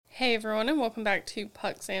Hey everyone, and welcome back to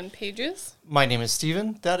Pucks and Pages. My name is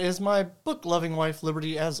Steven. That is my book-loving wife,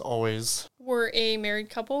 Liberty, as always. We're a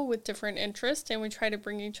married couple with different interests, and we try to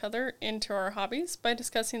bring each other into our hobbies by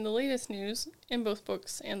discussing the latest news in both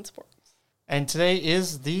books and sports. And today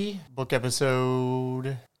is the book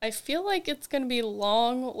episode. I feel like it's going to be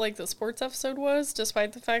long like the sports episode was,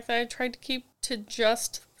 despite the fact that I tried to keep to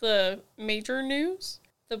just the major news.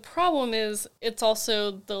 The problem is it's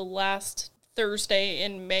also the last Thursday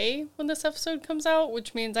in May when this episode comes out,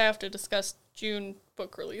 which means I have to discuss June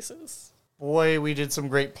book releases. Boy, we did some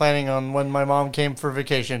great planning on when my mom came for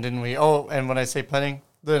vacation, didn't we? Oh, and when I say planning,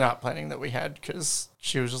 the not planning that we had, because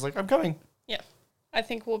she was just like, I'm coming. Yeah, I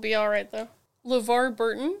think we'll be all right, though. LeVar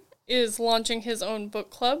Burton is launching his own book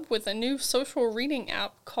club with a new social reading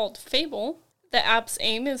app called Fable. The app's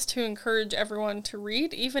aim is to encourage everyone to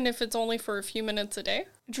read, even if it's only for a few minutes a day.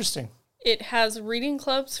 Interesting. It has reading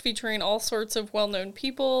clubs featuring all sorts of well-known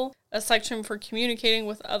people, a section for communicating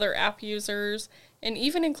with other app users, and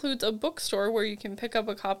even includes a bookstore where you can pick up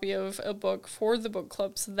a copy of a book for the book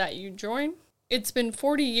clubs that you join. It's been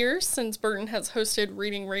 40 years since Burton has hosted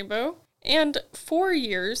Reading Rainbow, and 4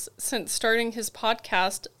 years since starting his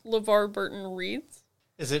podcast, LeVar Burton Reads.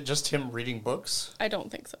 Is it just him reading books? I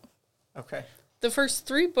don't think so. Okay. The first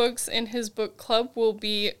 3 books in his book club will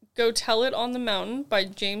be Go Tell It on the Mountain by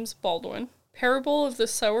James Baldwin, Parable of the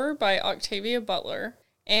Sower by Octavia Butler,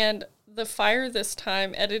 and The Fire This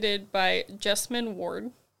Time, edited by Jessamine Ward.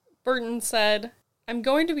 Burton said, "I'm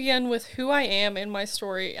going to begin with who I am in my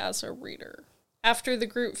story as a reader." After the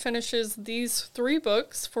group finishes these 3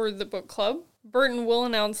 books for the book club, Burton will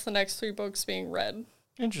announce the next 3 books being read.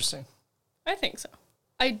 Interesting. I think so.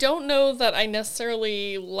 I don't know that I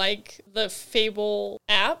necessarily like the Fable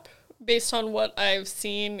app based on what I've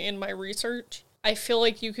seen in my research. I feel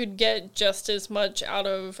like you could get just as much out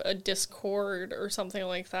of a Discord or something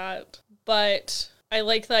like that. But I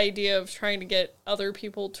like the idea of trying to get other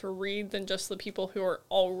people to read than just the people who are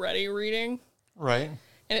already reading. Right.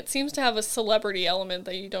 And it seems to have a celebrity element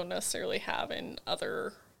that you don't necessarily have in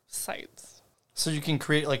other sites. So you can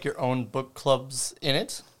create like your own book clubs in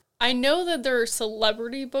it? I know that there are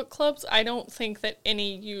celebrity book clubs. I don't think that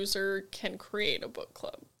any user can create a book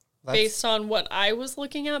club based on what I was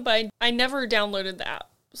looking at, but I never downloaded the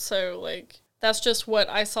app. So, that's just what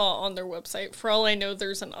I saw on their website. For all I know,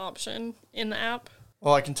 there's an option in the app.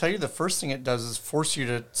 Well, I can tell you the first thing it does is force you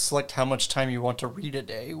to select how much time you want to read a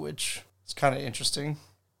day, which is kind of interesting.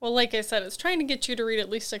 Well, like I said, it's trying to get you to read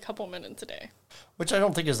at least a couple minutes a day. Which I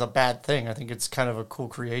don't think is a bad thing. I think it's kind of a cool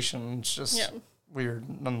creation. It's just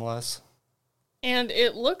weird nonetheless. And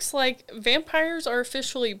it looks like vampires are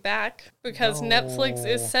officially back because Netflix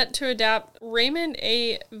is set to adapt Raymond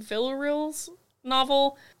A. Villarreal's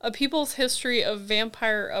novel, A People's History of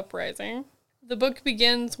Vampire Uprising. The book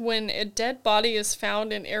begins when a dead body is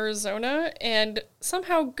found in Arizona and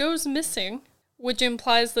somehow goes missing, which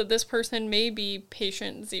implies that this person may be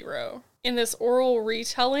Patient Zero. In this oral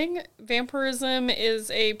retelling, vampirism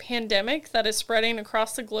is a pandemic that is spreading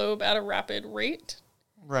across the globe at a rapid rate.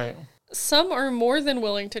 Right. Some are more than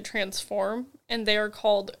willing to transform, and they are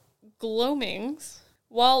called gloamings,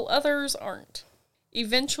 while others aren't.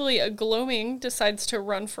 Eventually, a gloaming decides to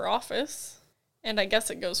run for office, and I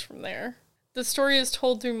guess it goes from there. The story is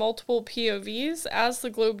told through multiple POVs as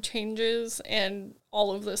the globe changes and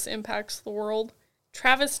all of this impacts the world.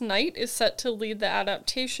 Travis Knight is set to lead the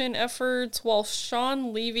adaptation efforts, while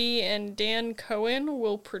Sean Levy and Dan Cohen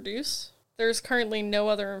will produce. There's currently no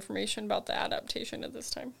other information about the adaptation at this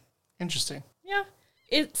time. Interesting. Yeah.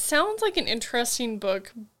 It sounds like an interesting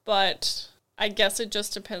book, but I guess it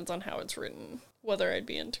just depends on how it's written, whether I'd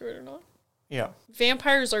be into it or not. Yeah.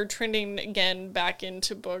 Vampires are trending again back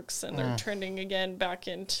into books, and they're trending again back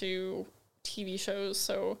into TV shows,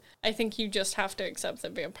 so I think you just have to accept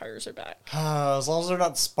that vampires are back. As long as they're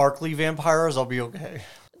not sparkly vampires, I'll be okay.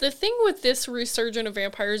 The thing with this resurgence of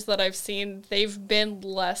vampires that I've seen, they've been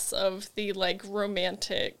less of the,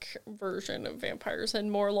 romantic version of vampires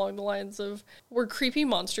and more along the lines of, we're creepy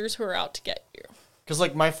monsters who are out to get you. Because,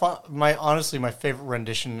 honestly, my favorite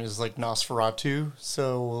rendition is, Nosferatu.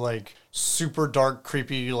 So, super dark,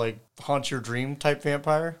 creepy, haunt your dream type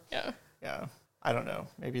vampire. Yeah. Yeah. I don't know.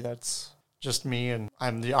 Maybe that's just me, and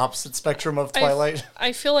I'm the opposite spectrum of Twilight.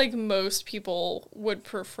 I feel like most people would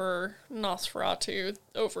prefer Nosferatu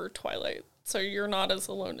over Twilight, so you're not as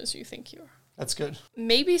alone as you think you are. That's good.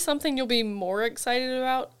 Maybe something you'll be more excited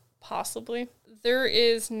about, possibly. There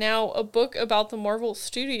is now a book about the Marvel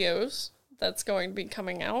Studios that's going to be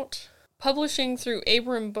coming out. Publishing through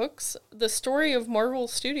Abram Books, the story of Marvel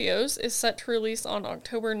Studios is set to release on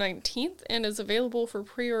October 19th and is available for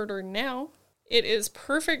pre-order now. It is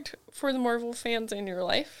perfect for the Marvel fans in your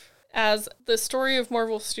life, as the story of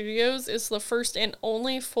Marvel Studios is the first and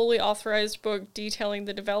only fully authorized book detailing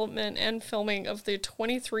the development and filming of the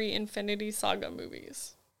 23 Infinity Saga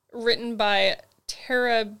movies. Written by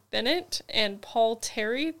Tara Bennett and Paul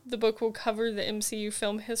Terry, the book will cover the MCU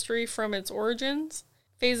film history from its origins,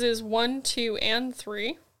 phases 1, 2, and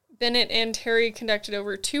 3. Bennett and Terry conducted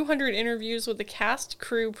over 200 interviews with the cast,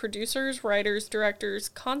 crew, producers, writers, directors,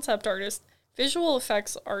 concept artists, visual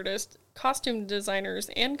effects artists, costume designers,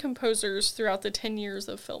 and composers throughout the 10 years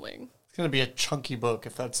of filming. It's going to be a chunky book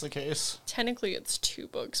if that's the case. Technically, it's 2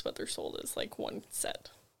 books, but they're sold as like one set.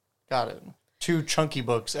 Got it. 2 chunky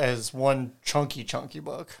books as one chunky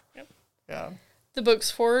book. Yep. Yeah. The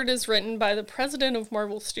book's foreword is written by the president of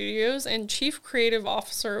Marvel Studios and chief creative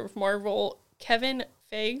officer of Marvel, Kevin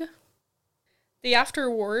Feige. The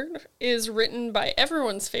afterword is written by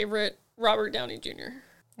everyone's favorite, Robert Downey Jr.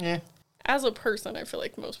 Yeah. As a person, I feel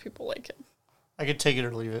like most people like him. I could take it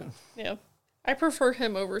or leave it. Yeah. I prefer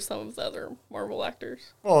him over some of the other Marvel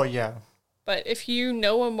actors. Oh, yeah. But if you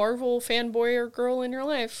know a Marvel fanboy or girl in your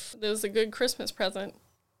life, this is a good Christmas present.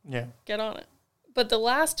 Yeah. Get on it. But the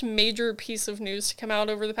last major piece of news to come out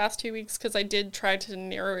over the past 2 weeks, because I did try to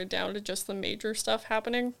narrow it down to just the major stuff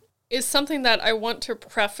happening, is something that I want to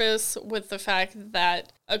preface with the fact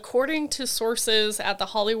that, according to sources at The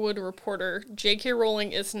Hollywood Reporter, J.K.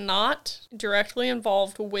 Rowling is not directly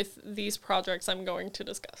involved with these projects I'm going to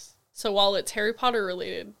discuss. So while it's Harry Potter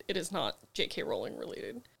related, it is not J.K. Rowling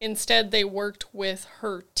related. Instead, they worked with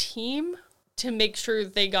her team to make sure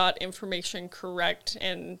they got information correct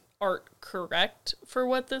and art correct for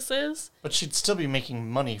what this is. But she'd still be making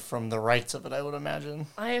money from the rights of it, I would imagine.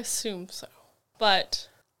 I assume so. But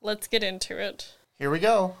let's get into it. Here we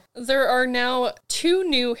go. There are now 2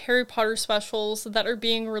 new Harry Potter specials that are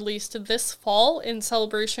being released this fall in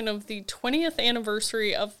celebration of the 20th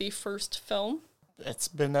anniversary of the first film. It's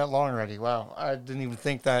been that long already. Wow. I didn't even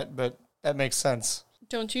think that, but that makes sense.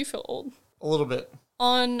 Don't you feel old? A little bit.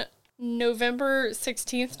 On November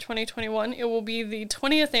 16th, 2021, it will be the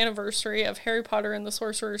 20th anniversary of Harry Potter and the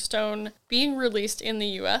Sorcerer's Stone being released in the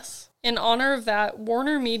US. In honor of that,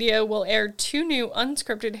 Warner Media will air 2 new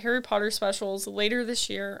unscripted Harry Potter specials later this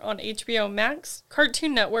year on HBO Max,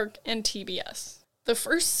 Cartoon Network, and TBS. The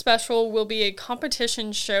first special will be a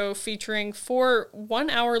competition show featuring 4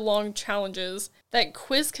 one-hour-long challenges that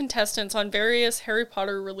quiz contestants on various Harry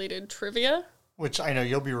Potter-related trivia. Which I know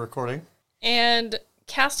you'll be recording. And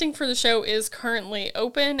casting for the show is currently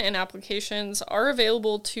open, and applications are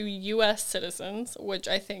available to U.S. citizens, which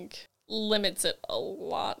I think limits it a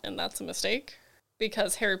lot, and that's a mistake,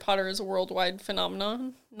 because Harry Potter is a worldwide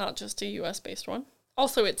phenomenon, not just a U.S.-based one.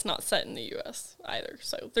 Also, it's not set in the U.S. either,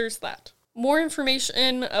 so there's that. More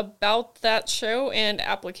information about that show and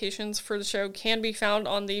applications for the show can be found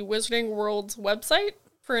on the Wizarding World's website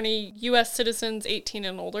for any U.S. citizens 18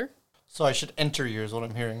 and older. So I should enter you is what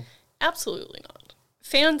I'm hearing. Absolutely not.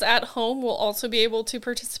 Fans at home will also be able to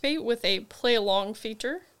participate with a play-along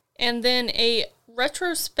feature. And then a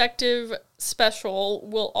retrospective special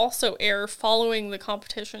will also air following the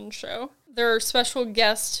competition show. There are special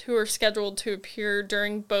guests who are scheduled to appear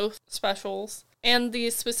during both specials. And the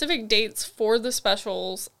specific dates for the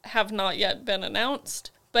specials have not yet been announced,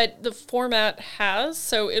 but the format has,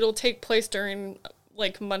 so it'll take place during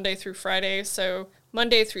like Monday through Friday. So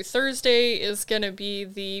Monday through Thursday is going to be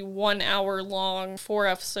the 1 hour long 4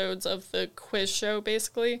 episodes of the quiz show,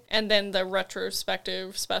 basically. And then the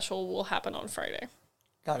retrospective special will happen on Friday.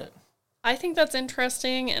 Got it. I think that's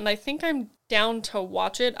interesting, and I think I'm down to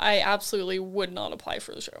watch it. I absolutely would not apply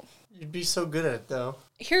for the show. You'd be so good at it, though.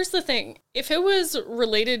 Here's the thing. If it was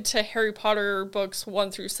related to Harry Potter books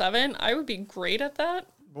 1 through 7, I would be great at that.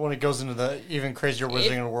 But when it goes into the even crazier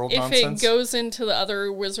Wizarding World nonsense? If it goes into the other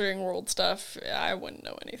Wizarding World stuff, I wouldn't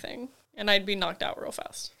know anything. And I'd be knocked out real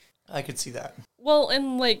fast. I could see that. Well,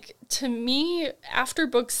 and like, to me, after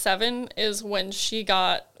book 7 is when she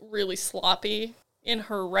got really sloppy in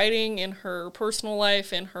her writing, in her personal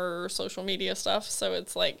life, in her social media stuff. So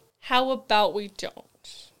it's like, how about we don't?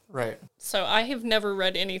 Right. So I have never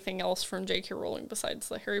read anything else from J.K. Rowling besides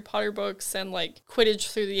the Harry Potter books and like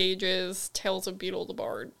Quidditch Through the Ages, Tales of Beedle the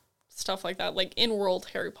Bard, stuff like that, like in-world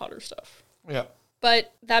Harry Potter stuff. Yeah.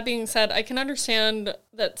 But that being said, I can understand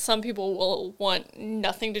that some people will want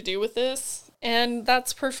nothing to do with this, and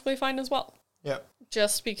that's perfectly fine as well. Yeah.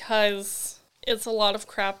 Just because it's a lot of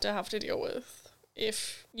crap to have to deal with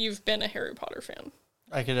if you've been a Harry Potter fan.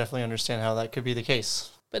 I could definitely understand how that could be the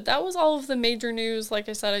case. But that was all of the major news. Like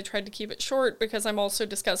I said, I tried to keep it short because I'm also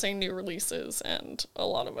discussing new releases and a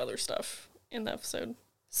lot of other stuff in the episode.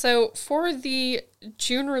 So for the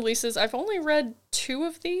June releases, I've only read 2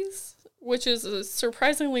 of these, which is a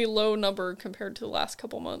surprisingly low number compared to the last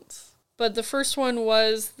couple months. But the first one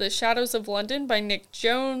was The Shadows of London by Nick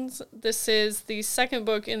Jones. This is the second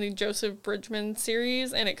book in the Joseph Bridgman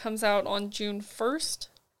series, and it comes out on June 1st.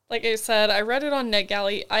 Like I said, I read it on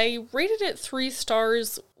NetGalley. I rated it 3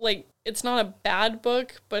 stars. Like, it's not a bad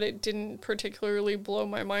book, but it didn't particularly blow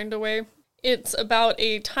my mind away. It's about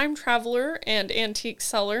a time traveler and antique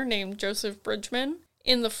seller named Joseph Bridgman.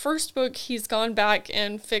 In the first book, he's gone back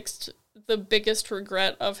and fixed the biggest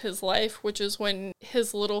regret of his life, which is when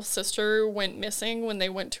his little sister went missing when they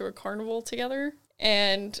went to a carnival together.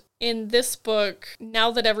 And in this book, now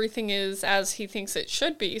that everything is as he thinks it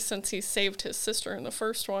should be, since he saved his sister in the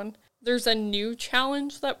first one, there's a new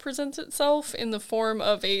challenge that presents itself in the form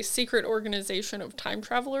of a secret organization of time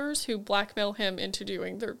travelers who blackmail him into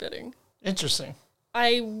doing their bidding. Interesting.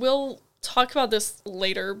 I will talk about this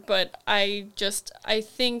later, but I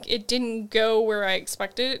think it didn't go where I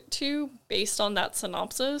expected it to based on that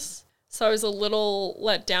synopsis. So I was a little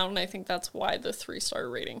let down, and I think that's why the 3-star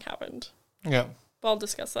rating happened. Yeah. But I'll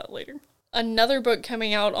discuss that later. Another book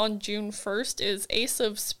coming out on June 1st is Ace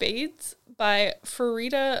of Spades by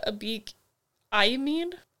Farida Abik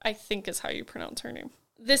Ayamid, I think is how you pronounce her name.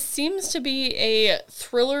 This seems to be a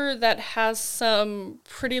thriller that has some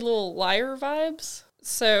Pretty Little Liar vibes.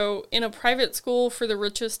 So, in a private school for the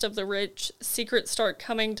richest of the rich, secrets start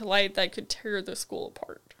coming to light that could tear the school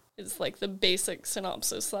apart. Is like the basic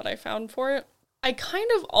synopsis that I found for it. I kind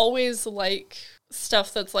of always like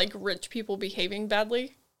stuff that's like rich people behaving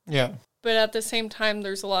badly. Yeah. But at the same time,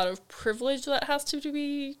 there's a lot of privilege that has to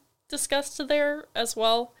be discussed there as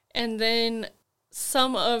well. And then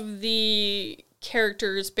some of the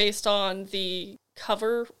characters based on the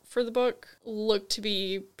cover for the book look to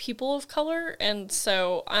be people of color, and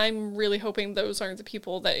so I'm really hoping those aren't the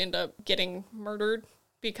people that end up getting murdered,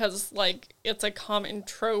 because like it's a common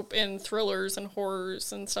trope in thrillers and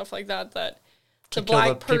horrors and stuff like that the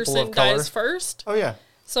black person dies first. Oh yeah.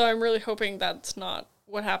 So I'm really hoping that's not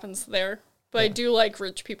what happens there. But I do like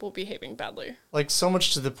rich people behaving badly. Like, so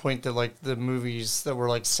much to the point that, like, the movies that were,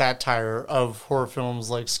 like, satire of horror films,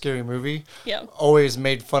 like Scary Movie, always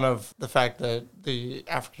made fun of the fact that the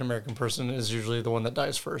African-American person is usually the one that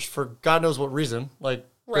dies first. For God knows what reason. Like,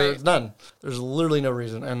 there's none. There's literally no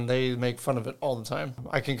reason, and they make fun of it all the time.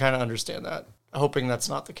 I can kind of understand that. Hoping that's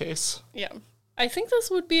not the case. Yeah. I think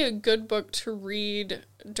this would be a good book to read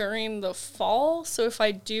during the fall, so if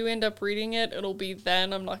I do end up reading it, it'll be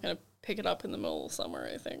then. I'm not going to pick it up in the middle of summer,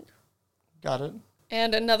 I think. Got it.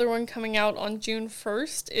 And another one coming out on June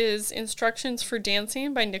 1st is Instructions for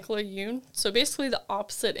Dancing by Nicola Yoon. So basically the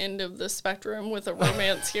opposite end of the spectrum with a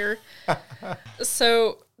romance here.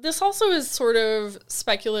 So this also is sort of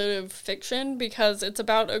speculative fiction because it's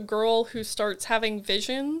about a girl who starts having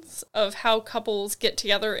visions of how couples get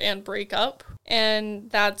together and break up. And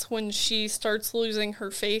that's when she starts losing her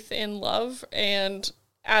faith in love. And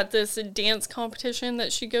at this dance competition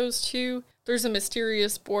that she goes to, there's a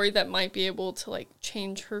mysterious boy that might be able to, like,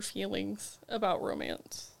 change her feelings about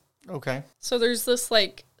romance. Okay. So there's this,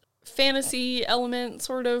 like, fantasy element,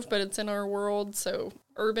 sort of, but it's in our world, so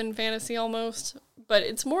urban fantasy almost. But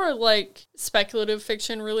it's more like speculative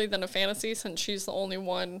fiction, really, than a fantasy, since she's the only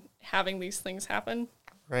one having these things happen.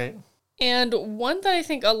 Right. And one that I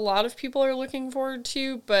think a lot of people are looking forward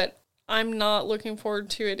to, but I'm not looking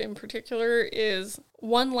forward to it in particular, is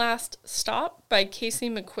One Last Stop by Casey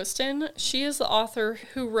McQuiston. She is the author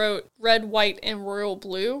who wrote Red, White, and Royal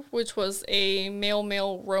Blue, which was a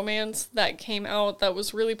male-male romance that came out that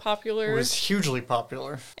was really popular. It was hugely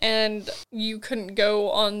popular. And you couldn't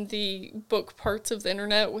go on the book parts of the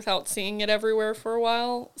internet without seeing it everywhere for a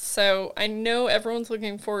while. So I know everyone's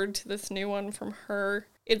looking forward to this new one from her.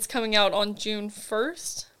 It's coming out on June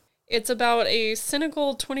 1st. It's about a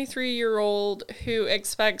cynical 23-year-old who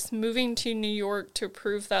expects moving to New York to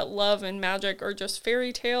prove that love and magic are just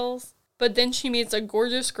fairy tales, but then she meets a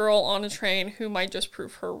gorgeous girl on a train who might just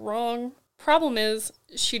prove her wrong. Problem is,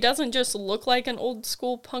 she doesn't just look like an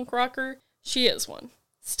old-school punk rocker, she is one.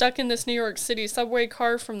 Stuck in this New York City subway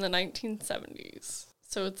car from the 1970s.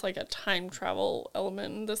 So it's like a time travel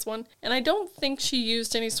element in this one. And I don't think she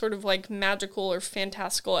used any sort of like magical or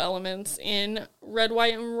fantastical elements in Red,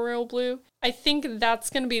 White, and Royal Blue. I think that's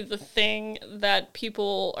going to be the thing that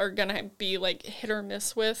people are going to be like hit or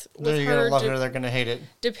miss with They're her. They're going to love it or they're going to hate it.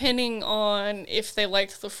 Depending on if they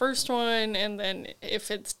liked the first one and then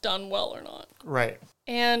if it's done well or not. Right.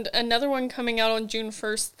 And another one coming out on June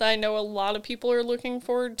 1st that I know a lot of people are looking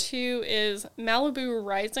forward to is Malibu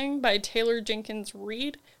Rising by Taylor Jenkins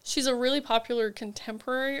Reid. She's a really popular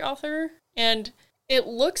contemporary author, and It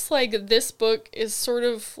looks like this book is sort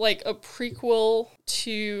of like a prequel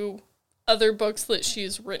to other books that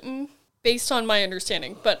she's written, based on my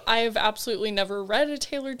understanding. But I have absolutely never read a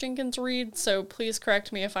Taylor Jenkins read, so please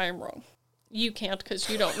correct me if I am wrong. You can't because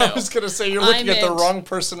you don't know. I was going to say, you're looking at the wrong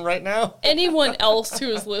person right now. Anyone else who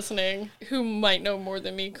is listening who might know more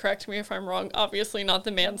than me, correct me if I'm wrong. Obviously not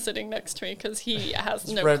the man sitting next to me because he has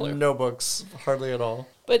no clue. Read no books, hardly at all.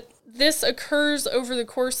 But this occurs over the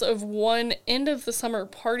course of one end of the summer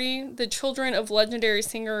party. The children of legendary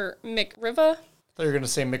singer Mick Riva. I thought you were going to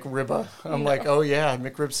say McRibba. I'm like, oh yeah,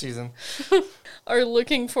 McRib season. Are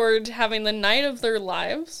looking forward to having the night of their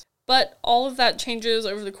lives. But all of that changes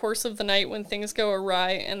over the course of the night when things go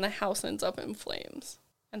awry and the house ends up in flames.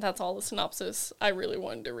 And that's all the synopsis I really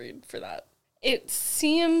wanted to read for that. It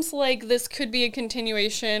seems like this could be a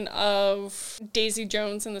continuation of Daisy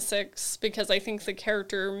Jones and the Six, because I think the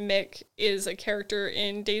character Mick is a character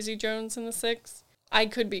in Daisy Jones and the Six. I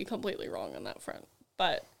could be completely wrong on that front,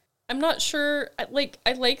 but I'm not sure. I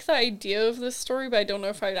like the idea of this story, but I don't know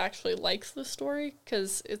if I'd actually like the story,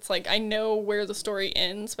 because it's like I know where the story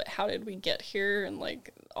ends, but how did we get here? And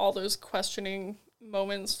like all those questioning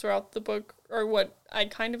moments throughout the book are what I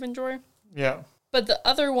kind of enjoy. Yeah. But the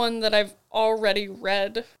other one that I've already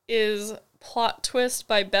read is Plot Twist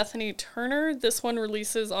by Bethany Turner. This one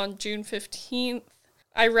releases on June 15th.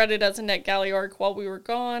 I read it as a NetGalley arc while we were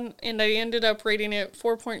gone, and I ended up rating it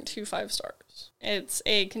 4.25 stars. It's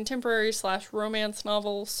a contemporary / romance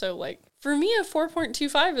novel, so like for me a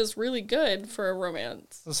 4.25 is really good for a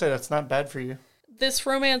romance. I'll say that's not bad for you. This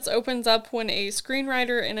romance opens up when a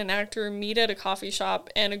screenwriter and an actor meet at a coffee shop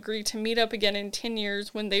and agree to meet up again in 10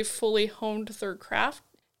 years when they've fully honed their craft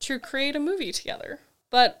to create a movie together.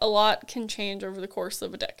 But a lot can change over the course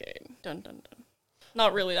of a decade. Dun dun dun.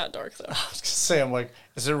 Not really that dark, though. I was going to say, I'm like,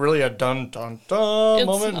 is it really a dun dun dun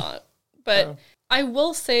moment? It's not. But I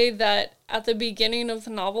will say that at the beginning of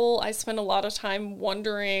the novel, I spent a lot of time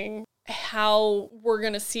wondering how we're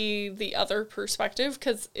going to see the other perspective,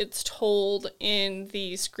 because it's told in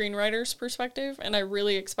the screenwriter's perspective, and I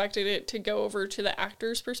really expected it to go over to the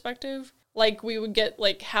actor's perspective. Like, we would get,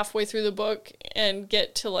 like, halfway through the book and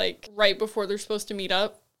get to, like, right before they're supposed to meet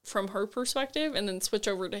up from her perspective, and then switch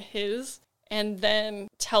over to his, and then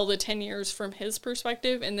tell the 10 years from his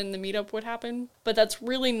perspective, and then the meetup would happen. But that's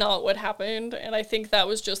really not what happened, and I think that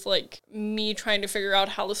was just, like, me trying to figure out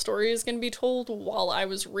how the story is going to be told while I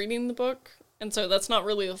was reading the book. And so that's not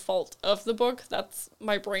really the fault of the book, that's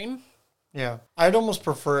my brain. Yeah. I'd almost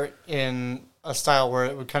prefer it in a style where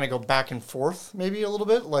it would kind of go back and forth, maybe a little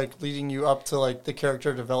bit, like leading you up to, like, the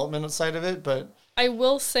character development side of it, but I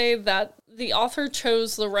will say that the author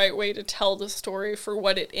chose the right way to tell the story for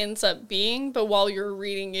what it ends up being, but while you're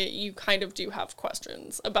reading it, you kind of do have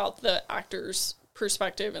questions about the actor's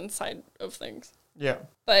perspective and side of things. Yeah.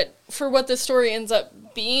 But for what the story ends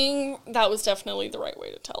up being, that was definitely the right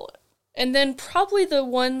way to tell it. And then probably the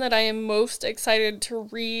one that I am most excited to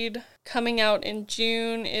read coming out in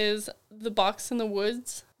June is The Box in the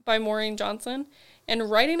Woods by Maureen Johnson. And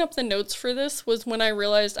writing up the notes for this was when I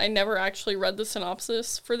realized I never actually read the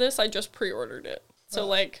synopsis for this. I just pre-ordered it. So,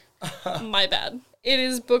 my bad. It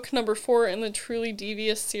is book number 4 in the Truly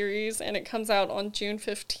Devious series, and it comes out on June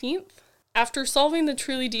 15th. After solving the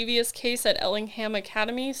Truly Devious case at Ellingham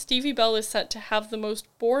Academy, Stevie Bell is set to have the most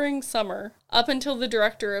boring summer up until the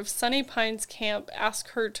director of Sunny Pines Camp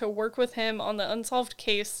asks her to work with him on the unsolved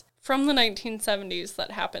case from the 1970s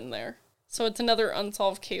that happened there. So it's another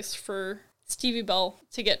unsolved case for Stevie Bell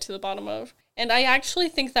to get to the bottom of. And I actually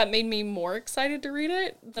think that made me more excited to read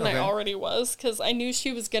it than I already was, because I knew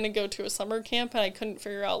she was going to go to a summer camp and I couldn't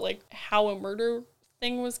figure out, like, how a murder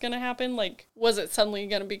thing was going to happen. Like, was it suddenly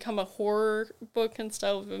going to become a horror book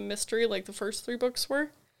instead of a mystery like the first 3 books were?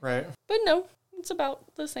 Right. But no, it's about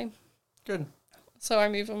the same. Good. So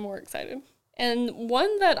I'm even more excited. And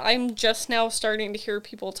one that I'm just now starting to hear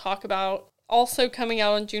people talk about, also coming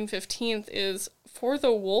out on June 15th, is For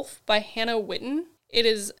the Wolf by Hannah Witten. It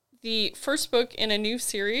is the first book in a new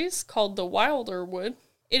series called The Wilder Wood.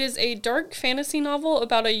 It is a dark fantasy novel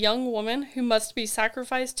about a young woman who must be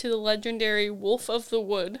sacrificed to the legendary Wolf of the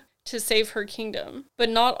Wood to save her kingdom. But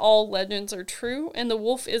not all legends are true, and the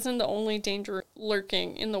wolf isn't the only danger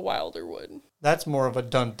lurking in the Wilder Wood. That's more of a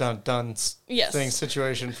dun-dun-dun yes. thing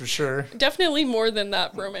situation for sure. Definitely more than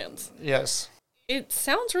that romance. Yes. It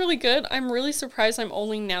sounds really good. I'm really surprised I'm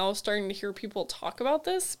only now starting to hear people talk about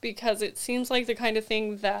this, because it seems like the kind of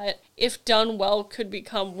thing that, if done well, could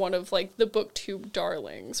become one of, like, the BookTube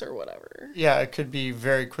darlings or whatever. Yeah, it could be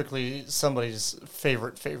very quickly somebody's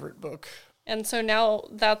favorite book. And so now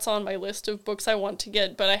that's on my list of books I want to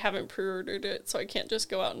get, but I haven't pre-ordered it, so I can't just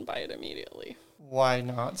go out and buy it immediately. Why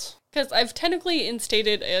not? Because I've technically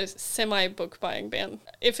instated a semi-book buying ban.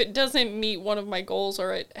 If it doesn't meet one of my goals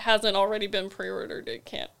or it hasn't already been pre-ordered, it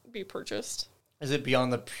can't be purchased. Is it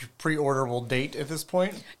beyond the pre-orderable date at this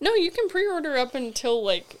point? No, you can pre-order up until,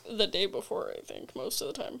 like, the day before, I think, most of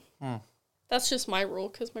the time. That's just my rule,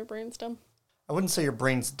 because my brain's dumb. I wouldn't say your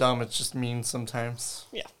brain's dumb, it's just mean sometimes.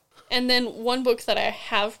 Yeah. And then one book that I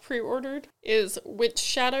have pre-ordered is Witch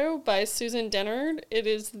Shadow by Susan Dennard. It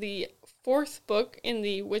is the 4th book in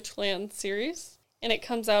the Witchland series, and it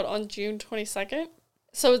comes out on June 22nd.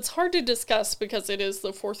 So it's hard to discuss because it is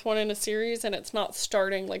the 4th one in a series, and it's not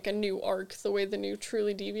starting like a new arc the way the new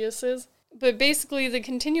Truly Devious is. But basically, the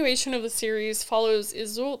continuation of the series follows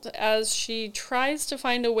Iseult as she tries to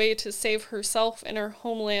find a way to save herself and her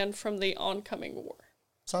homeland from the oncoming war.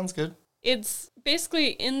 Sounds good. It's basically,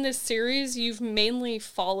 in this series, you've mainly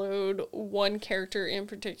followed one character in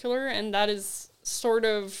particular, and that is sort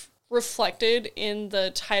of reflected in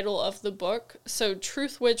the title of the book. So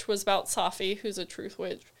Truth Witch was about Safi, who's a Truth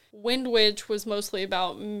Witch. Wind Witch was mostly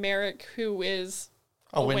about Merrick, who is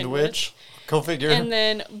a Wind Witch. Go figure. And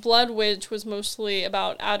then Blood Witch was mostly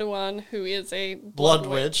about Aduan, who is a Blood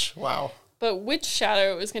Witch. Wow. But Witch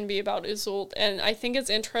Shadow is going to be about Iseult, and I think it's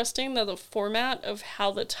interesting that the format of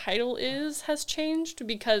how the title has changed,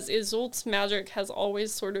 because Iseult's magic has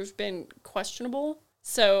always sort of been questionable.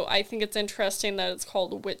 So I think it's interesting that it's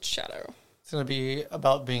called Witch Shadow. It's going to be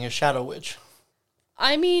about being a shadow witch.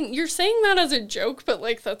 I mean, you're saying that as a joke, but,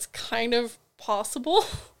 like, that's kind of possible.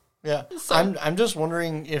 Yeah. So, I'm just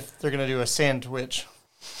wondering if they're going to do a sand witch.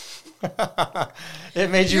 It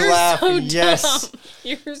made you laugh. So yes. Dumb.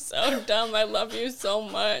 You're so dumb. I love you so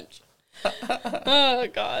much. Oh,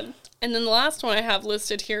 God. And then the last one I have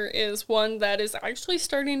listed here is one that is actually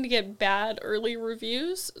starting to get bad early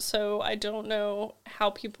reviews, so I don't know how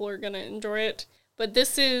people are going to enjoy it. But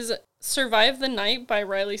this is Survive the Night by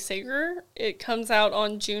Riley Sager. It comes out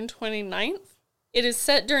on June 29th. It is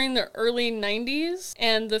set during the early 90s,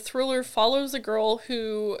 and the thriller follows a girl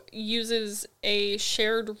who uses a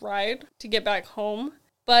shared ride to get back home.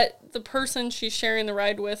 But the person she's sharing the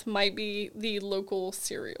ride with might be the local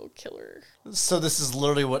serial killer. So this is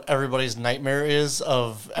literally what everybody's nightmare is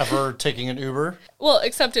of ever taking an Uber? Well,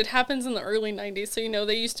 except it happens in the early 90s. So, you know,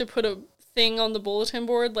 they used to put a thing on the bulletin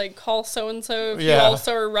board, like, call so-and-so if you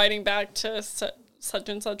also are riding back to such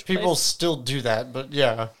and such place. People still do that, but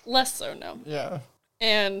yeah. Less so now. Yeah.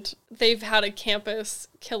 And they've had a campus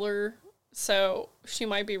killer, so she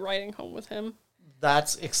might be riding home with him.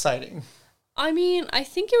 That's exciting. I mean, I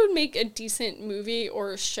think it would make a decent movie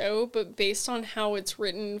or a show, but based on how it's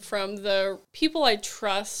written from the people I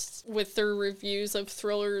trust with their reviews of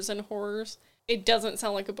thrillers and horrors, it doesn't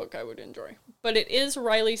sound like a book I would enjoy. But it is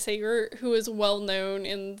Riley Sager, who is well known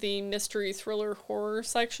in the mystery thriller horror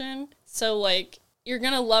section. So, like, you're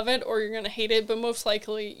going to love it or you're going to hate it, but most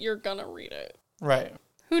likely you're going to read it. Right.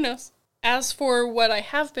 Who knows? As for what I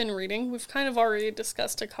have been reading, we've kind of already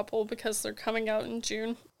discussed a couple because they're coming out in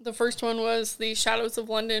June. The first one was The Shadows of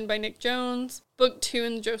London by Nick Jones, book 2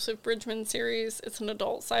 in the Joseph Bridgman series. It's an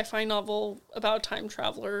adult sci-fi novel about a time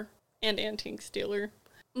traveler and antique dealer.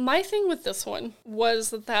 My thing with this one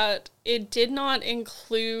was that it did not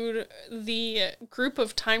include the group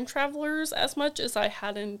of time travelers as much as I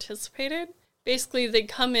had anticipated. Basically, they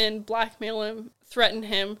come in, blackmail him, threaten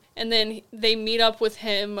him, and then they meet up with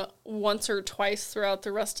him once or twice throughout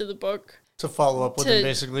the rest of the book. To follow up with him,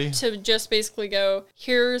 basically? To just basically go,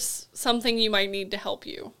 here's something you might need to help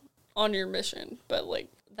you on your mission. But, like,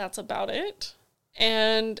 that's about it.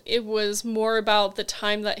 And it was more about the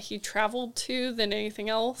time that he traveled to than anything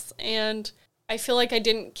else. And I feel like I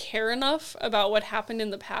didn't care enough about what happened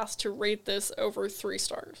in the past to rate this over 3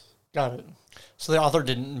 stars. Got it. So the author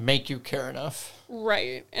didn't make you care enough.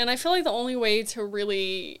 Right. And I feel like the only way to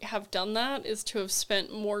really have done that is to have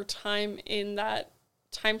spent more time in that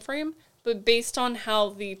time frame. But based on how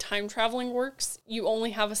the time traveling works, you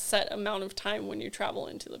only have a set amount of time when you travel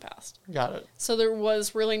into the past. Got it. So there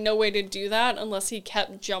was really no way to do that unless he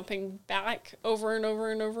kept jumping back over and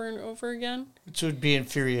over and over and over again. Which would be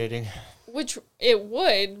infuriating. Which it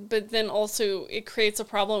would, but then also it creates a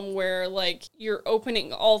problem where, like, you're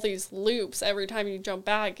opening all these loops every time you jump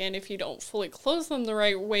back, and if you don't fully close them the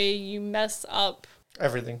right way, you mess up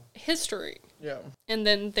everything. History. Yeah. And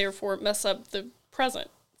then, therefore, mess up the present.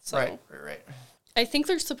 So, Right. I think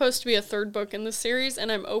there's supposed to be a 3rd book in the series,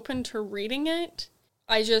 and I'm open to reading it.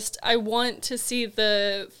 I want to see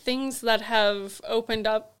the things that have opened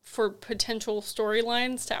up for potential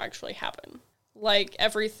storylines to actually happen. Like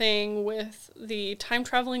everything with the time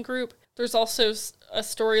traveling group. There's also a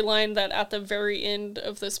storyline that at the very end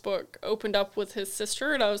of this book opened up with his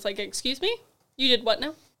sister, and I was like, excuse me? You did what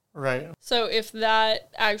now? Right. So if that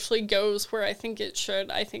actually goes where I think it should,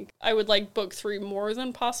 I think I would like book 3 more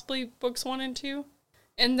than possibly books 1 and 2.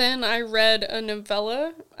 And then I read a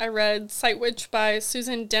novella. I read Sight Witch by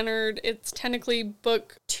Susan Dennard. It's technically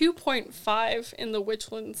book 2.5 in the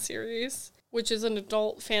Witchland series, which is an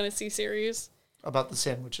adult fantasy series. About the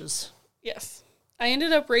sandwiches. Yes. I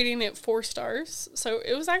ended up rating it 4 stars, so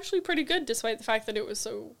it was actually pretty good despite the fact that it was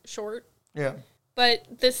so short. Yeah.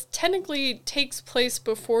 But this technically takes place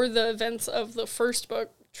before the events of the first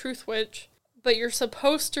book, Truth Witch, but you're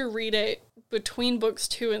supposed to read it between books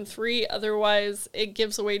 2 and 3, otherwise it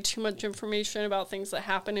gives away too much information about things that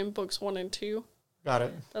happen in books 1 and 2. Got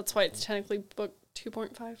it. That's why it's technically book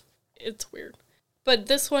 2.5. It's weird. But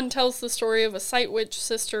this one tells the story of a sight witch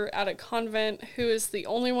sister at a convent who is the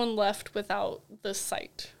only one left without the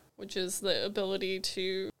sight, which is the ability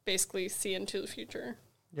to basically see into the future.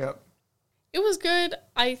 Yep. It was good.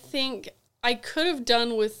 I think I could have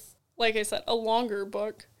done with, like I said, a longer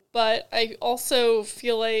book, but I also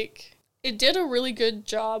feel like it did a really good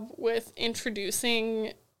job with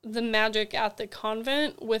introducing the magic at the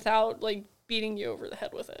convent without, like, beating you over the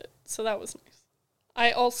head with it. So that was nice.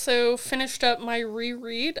 I also finished up my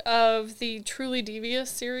reread of the Truly Devious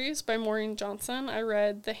series by Maureen Johnson. I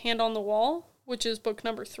read The Hand on the Wall, which is book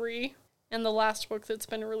number 3, and the last book that's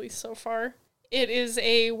been released so far. It is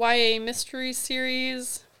a YA mystery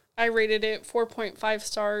series. I rated it 4.5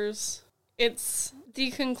 stars. It's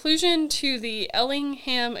the conclusion to the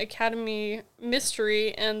Ellingham Academy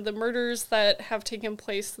mystery and the murders that have taken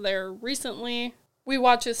place there recently. We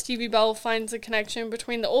watch as Stevie Bell finds a connection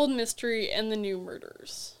between the old mystery and the new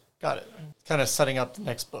murders. Got it. Kind of setting up the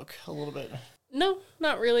next book a little bit. No,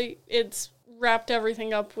 not really. It's wrapped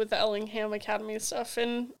everything up with the Ellingham Academy stuff,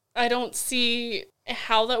 and I don't see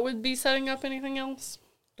how that would be setting up anything else.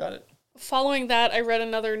 Got it. Following that, I read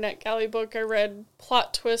another NetGalley book. I read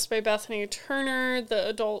Plot Twist by Bethany Turner, the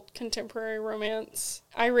adult contemporary romance.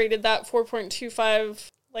 I rated that 4.25,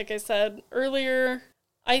 like I said earlier.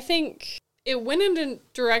 I think it went in a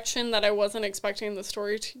direction that I wasn't expecting the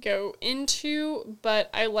story to go into, but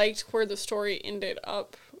I liked where the story ended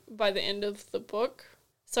up by the end of the book.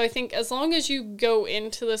 So I think as long as you go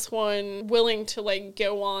into this one willing to, like,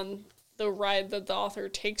 go on the ride that the author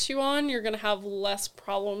takes you on, you're going to have less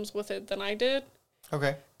problems with it than I did.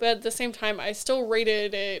 Okay. But at the same time, I still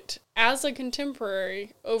rated it as a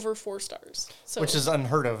contemporary over 4 stars. So which is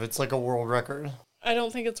unheard of. It's like a world record. I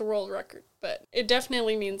don't think it's a world record, but it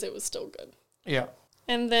definitely means it was still good. Yeah.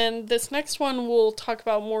 And then this next one we'll talk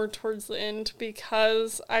about more towards the end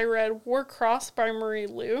because I read Warcross by Marie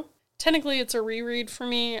Lu. Technically, it's a reread for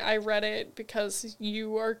me. I read it because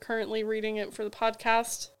you are currently reading it for the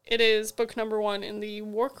podcast. It is book number 1 in the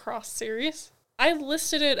Warcross series. I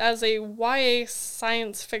listed it as a YA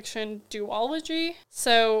science fiction duology,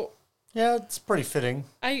 so yeah, it's pretty fitting.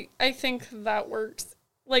 I think that works.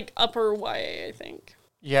 Like upper YA, I think.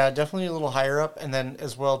 Yeah, definitely a little higher up, and then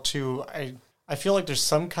as well too, I feel like there's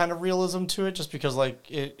some kind of realism to it, just because like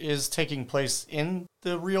it is taking place in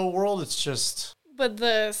the real world. It's just. But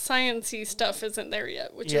the science-y stuff isn't there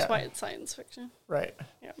yet, which is why it's science fiction. Right.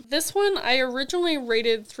 Yeah. This one, I originally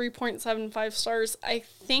rated 3.75 stars. I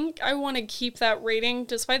think I want to keep that rating,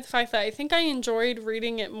 despite the fact that I think I enjoyed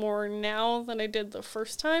reading it more now than I did the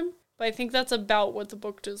first time. But I think that's about what the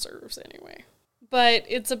book deserves anyway. But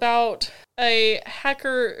it's about a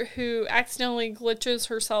hacker who accidentally glitches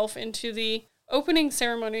herself into the opening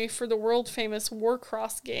ceremony for the world-famous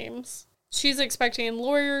Warcross games. She's expecting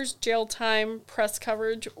lawyers, jail time, press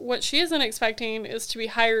coverage. What she isn't expecting is to be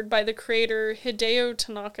hired by the creator, Hideo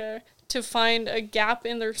Tanaka, to find a gap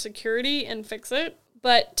in their security and fix it.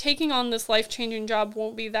 But taking on this life-changing job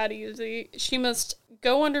won't be that easy. She must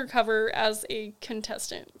go undercover as a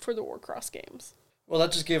contestant for the Warcross games. Well,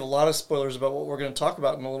 that just gave a lot of spoilers about what we're going to talk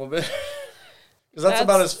about in a little bit. Because that's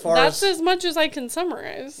about as far as... That's as much as I can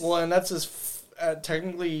summarize. Well, and that's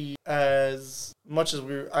technically as much as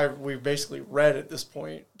we've basically read at this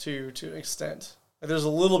point to an extent. There's a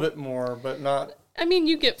little bit more, but not. I mean,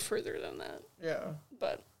 you get further than that. Yeah.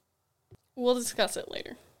 But we'll discuss it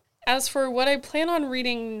later. As for what I plan on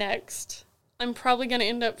reading next, I'm probably going to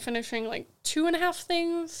end up finishing like 2.5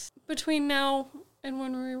 things between now and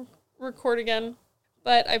when we record again.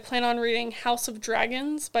 But I plan on reading House of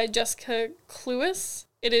Dragons by Jessica Cluess.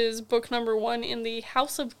 It is book number 1 in the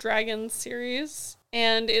House of Dragons series,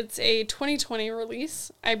 and it's a 2020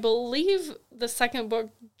 release. I believe the second book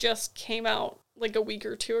just came out like a week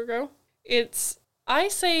or 2 ago. It's, I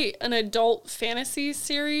say, an adult fantasy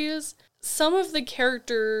series. Some of the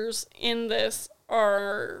characters in this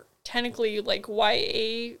are technically like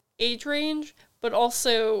YA age range, but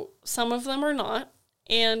also some of them are not.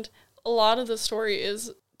 And a lot of the story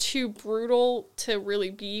is too brutal to really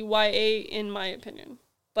be YA, in my opinion.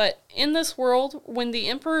 But in this world, when the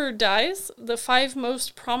emperor dies, the 5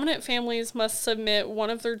 most prominent families must submit one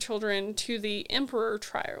of their children to the emperor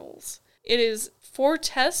trials. It is 4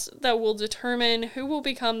 tests that will determine who will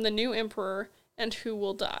become the new emperor and who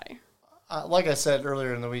will die. Like I said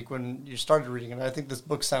earlier in the week when you started reading it, I think this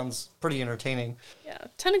book sounds pretty entertaining. Yeah,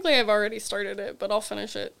 technically I've already started it, but I'll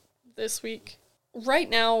finish it this week. Right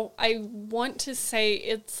now, I want to say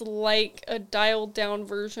it's like a dialed-down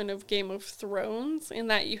version of Game of Thrones, in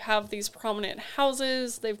that you have these prominent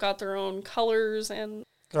houses, they've got their own colors and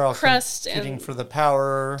they're all crest, competing for the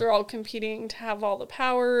power. They're all competing to have all the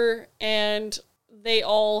power, and they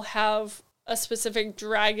all have a specific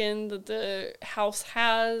dragon that the house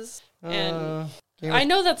has. And I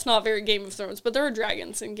know that's not very Game of Thrones, but there are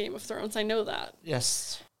dragons in Game of Thrones. I know that.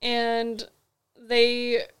 Yes. And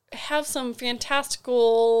they have some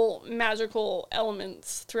fantastical, magical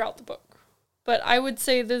elements throughout the book. But I would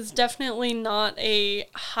say this is definitely not a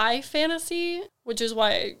high fantasy, which is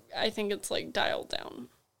why I think it's like dialed down.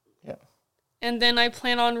 Yeah. And then I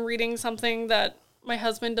plan on reading something that my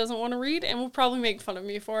husband doesn't want to read and will probably make fun of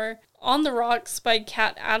me for. On the Rocks by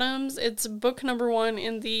Kat Adams. It's book number 1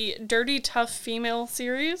 in the Dirty Tough Female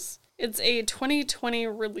series. It's a 2020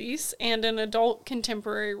 release and an adult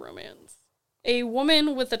contemporary romance. A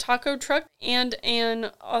woman with a taco truck and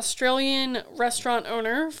an Australian restaurant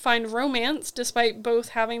owner find romance despite both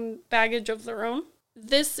having baggage of their own.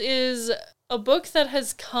 This is a book that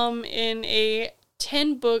has come in a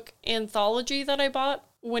 10-book anthology that I bought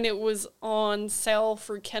when it was on sale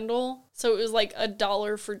for Kindle. So it was like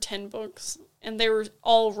 $1 for 10 books, and they were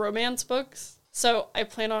all romance books. So I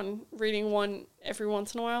plan on reading one every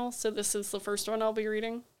once in a while, so this is the first one I'll be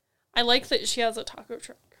reading. I like that she has a taco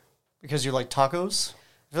truck. Because you like tacos?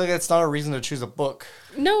 I feel like that's not a reason to choose a book.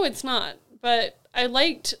 No, it's not, but I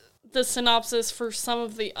liked the synopsis for some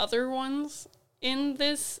of the other ones in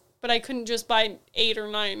this, but I couldn't just buy 8 or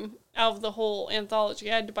 9 out of the whole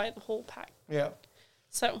anthology. I had to buy the whole pack. Yeah.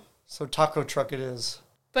 So taco truck it is.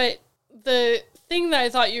 But the thing that I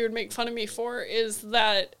thought you would make fun of me for is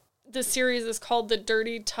that the series is called the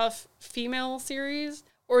Dirty Tough Female series,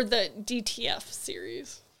 or the DTF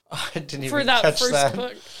series. I didn't even for that catch first that.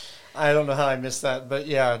 book. I don't know how I missed that, but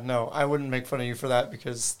yeah, no, I wouldn't make fun of you for that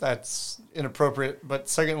because that's inappropriate. But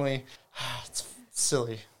secondly, it's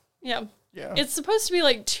silly. Yeah. Yeah. It's supposed to be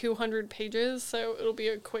like 200 pages, so it'll be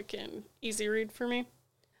a quick and easy read for me.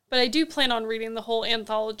 But I do plan on reading the whole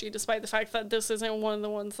anthology, despite the fact that this isn't one of the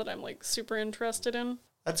ones that I'm like super interested in.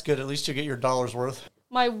 That's good. At least you get your dollar's worth.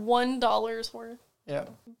 My $1 worth. Yeah.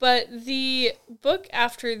 But the book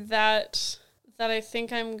after that I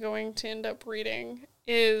think I'm going to end up reading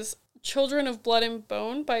is Children of Blood and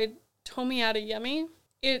Bone by Tomi Adeyemi.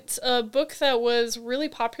 It's a book that was really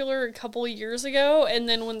popular a couple of years ago, and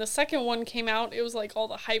then when the second one came out, it was like all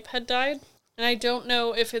the hype had died. And I don't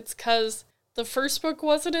know if it's because the first book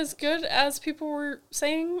wasn't as good as people were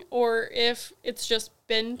saying, or if it's just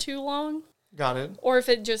been too long. Got it. Or if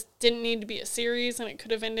it just didn't need to be a series and it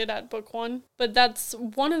could have ended at book 1. But that's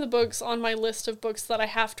one of the books on my list of books that I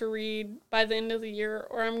have to read by the end of the year,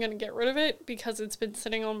 or I'm going to get rid of it because it's been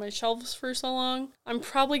sitting on my shelves for so long. I'm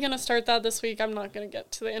probably going to start that this week. I'm not going to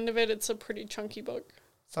get to the end of it. It's a pretty chunky book.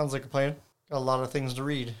 Sounds like a plan. Got a lot of things to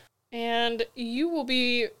read. And you will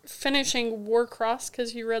be finishing Warcross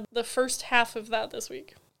because you read the first half of that this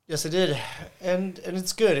week. Yes, I did. And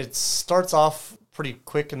it's good. It starts off pretty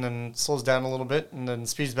quick and then slows down a little bit and then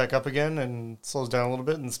speeds back up again and slows down a little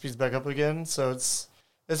bit and speeds back up again. So it's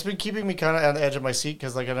been keeping me kind of on the edge of my seat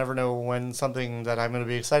because like I never know when something that I'm going to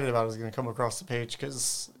be excited about is going to come across the page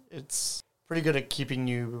because it's pretty good at keeping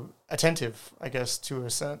you attentive, I guess, to a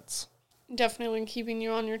sense. Definitely keeping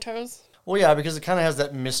you on your toes. Well, yeah, because it kind of has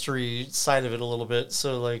that mystery side of it a little bit.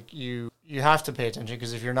 So, like, you have to pay attention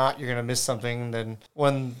because if you're not, you're going to miss something. And then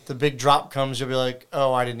when the big drop comes, you'll be like,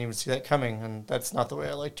 oh, I didn't even see that coming. And that's not the way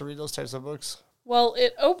I like to read those types of books. Well,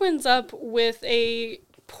 it opens up with a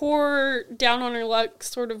poor, down-on-her-luck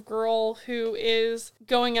sort of girl who is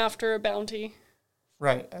going after a bounty.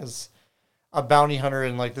 Right, as a bounty hunter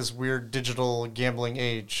in, like, this weird digital gambling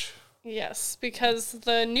age. Yes, because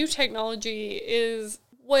the new technology is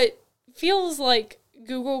what feels like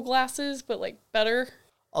Google Glasses, but like better.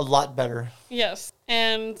 A lot better. Yes.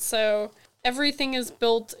 And so everything is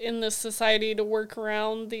built in this society to work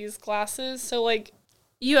around these glasses. So like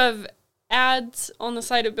you have ads on the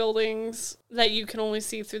side of buildings that you can only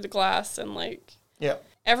see through the glass, and like Yeah.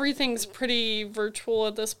 Everything's pretty virtual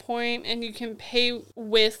at this point, and you can pay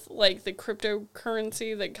with, like, the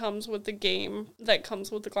cryptocurrency that comes with the game, that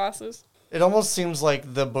comes with the glasses. It almost seems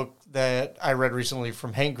like the book that I read recently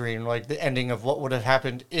from Hank Green, like the ending of what would have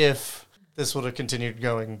happened if this would have continued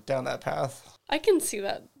going down that path. I can see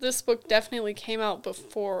that. This book definitely came out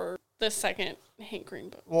before the second Hank Green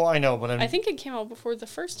book. Well, I know, but I think it came out before the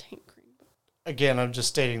first Hank Green book. Again, I'm just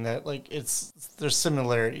stating that, like, there's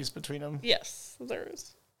similarities between them. Yes, there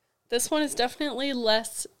is. This one is definitely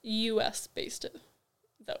less U.S. based,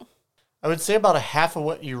 though. I would say about a half of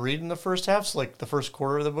what you read in the first half, so like the first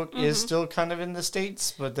quarter of the book is still kind of in the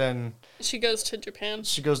States, but then... She goes to Japan.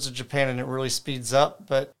 She goes to Japan and it really speeds up.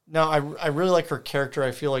 But no, I really like her character.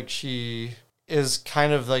 I feel like she is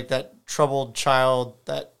kind of like that troubled child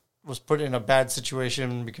that was put in a bad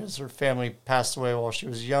situation because her family passed away while she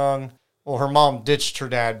was young. Well, her mom ditched her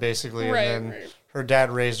dad, basically, and then her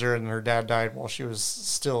dad raised her, and her dad died while she was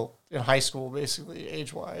still in high school, basically,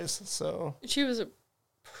 age-wise. So she was a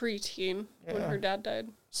preteen when her dad died.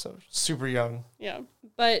 So super young. Yeah.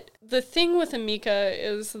 But the thing with Emika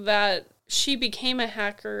is that she became a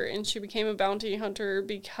hacker and she became a bounty hunter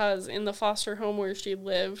because in the foster home where she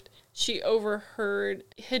lived, she overheard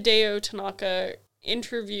Hideo Tanaka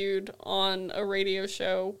interviewed on a radio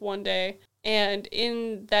show one day. And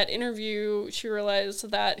in that interview, she realized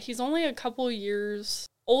that he's only a couple years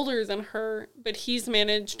older than her, but he's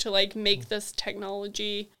managed to, like, make this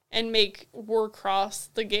technology and make Warcross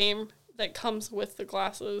the game that comes with the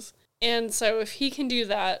glasses. And so if he can do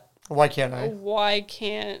that... Why can't I? Why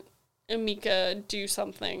can't Emika do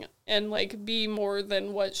something and, like, be more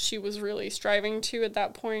than what she was really striving to at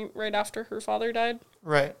that point right after her father died?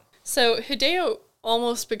 Right. So Hideo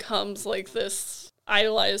almost becomes, like, this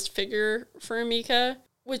idolized figure for Emika,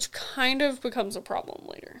 which kind of becomes a problem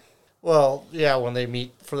later. Well, yeah, when they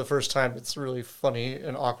meet for the first time, it's really funny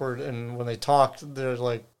and awkward, and when they talk, they're,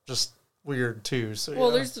 like, just weird, too. So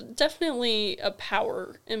well, there's definitely a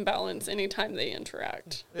power imbalance anytime they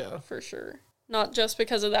interact. Yeah. For sure. Not just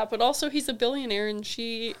because of that, but also he's a billionaire, and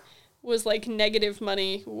she was, like, negative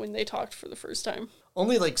money when they talked for the first time.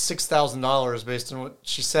 Only, like, $6,000 based on what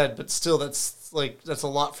she said, but still, that's a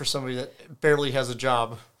lot for somebody that barely has a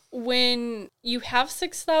job. When you have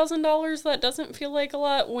 $6,000, that doesn't feel like a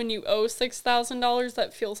lot. When you owe $6,000,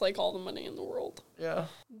 that feels like all the money in the world. Yeah.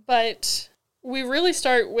 But we really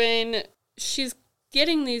start when she's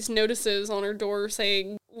getting these notices on her door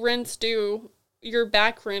saying, rent's due, your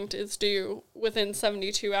back rent is due within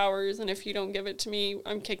 72 hours, and if you don't give it to me,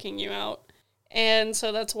 I'm kicking you out. And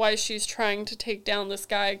so that's why she's trying to take down this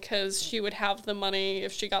guy, because she would have the money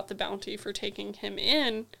if she got the bounty for taking him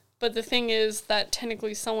in. But the thing is that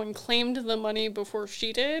technically someone claimed the money before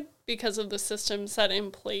she did because of the system set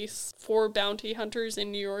in place for bounty hunters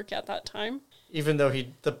in New York at that time. Even though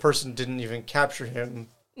the person didn't even capture him.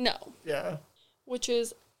 No. Yeah. Which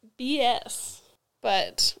is BS.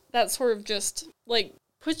 But that sort of just, like,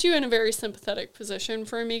 puts you in a very sympathetic position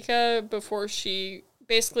for Emika before she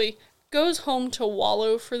basically goes home to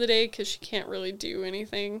wallow for the day because she can't really do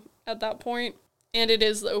anything at that point. And it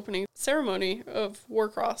is the opening ceremony of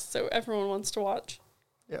Warcross, so everyone wants to watch.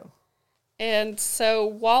 Yeah. And so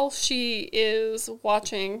while she is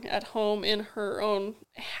watching at home in her own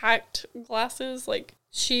hacked glasses, like,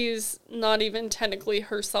 she's not even technically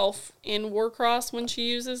herself in Warcross when she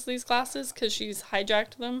uses these glasses because she's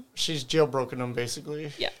hijacked them. She's jailbroken them,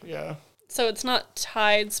 basically. Yeah. Yeah. So it's not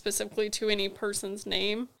tied specifically to any person's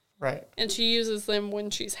name. Right. And she uses them when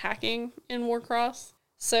she's hacking in Warcross.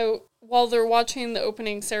 So while they're watching the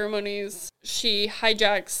opening ceremonies, she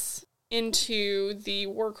hijacks into the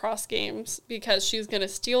Warcross games because she's going to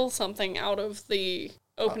steal something out of the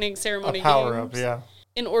opening ceremony a power-up, yeah.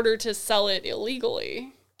 In order to sell it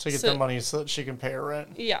illegally. To get the money so that she can pay her rent.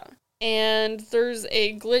 Yeah. And there's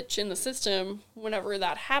a glitch in the system whenever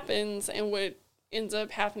that happens, and what ends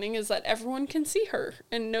up happening is that everyone can see her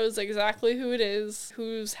and knows exactly who it is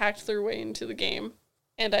who's hacked their way into the game.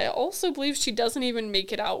 And I also believe she doesn't even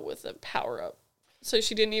make it out with a power-up. So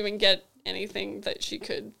she didn't even get anything that she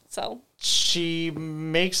could sell. She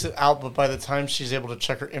makes it out, but by the time she's able to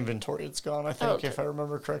check her inventory, it's gone, I think, if I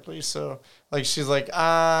remember correctly. So, like, she's like,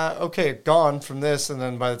 okay, gone from this. And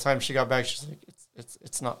then by the time she got back, she's like,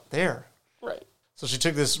 it's not there. Right. So she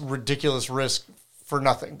took this ridiculous risk for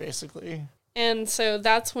nothing, basically. And so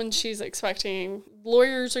that's when she's expecting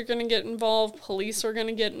lawyers are going to get involved, police are going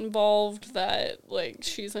to get involved, that, like,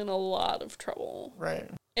 she's in a lot of trouble. Right.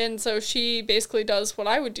 And so she basically does what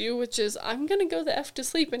I would do, which is, I'm going to go the F to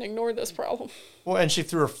sleep and ignore this problem. Well, and she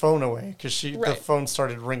threw her phone away because the phone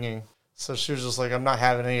started ringing. So she was just like, I'm not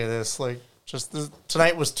having any of this. Like,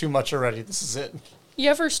 Tonight was too much already. This is it. You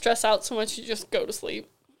ever stress out so much you just go to sleep?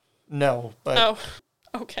 No, but... Oh,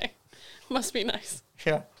 okay. Must be nice.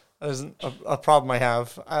 Yeah, that isn't a problem I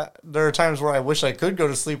have. There are times where I wish I could go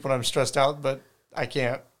to sleep when I'm stressed out, but I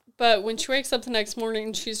can't. But when she wakes up the next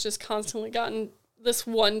morning, she's just constantly gotten this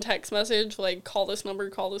one text message, like, call this number,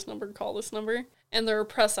 call this number, call this number. And there are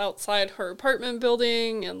press outside her apartment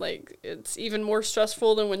building, and, like, it's even more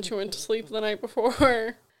stressful than when she went to sleep the night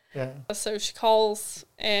before. Yeah. So she calls,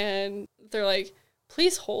 and they're like,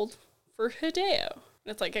 please hold for Hideo.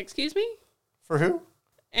 And it's like, excuse me? For who?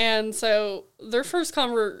 And so their first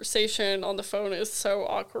conversation on the phone is so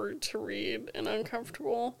awkward to read and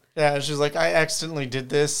uncomfortable. Yeah, she's like, I accidentally did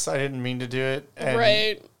this. I didn't mean to do it. And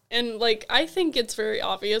right. And, like, I think it's very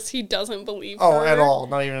obvious he doesn't believe her. Oh, at all.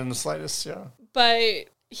 Not even in the slightest, yeah. But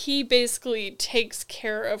he basically takes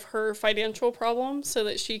care of her financial problems so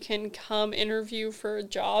that she can come interview for a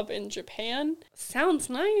job in Japan. Sounds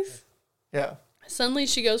nice. Yeah. Suddenly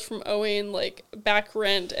she goes from owing, like, back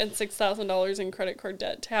rent and $6,000 in credit card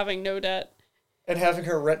debt to having no debt. And having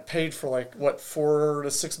her rent paid for, like, what, 4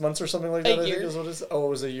 to 6 months or something like that, I think is what it is? Oh, it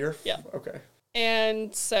was a year? Yeah. Okay.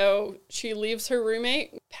 And so she leaves her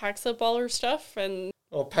roommate, packs up all her stuff, and...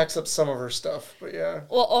 Well, packs up some of her stuff, but yeah.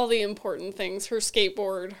 Well, all the important things. Her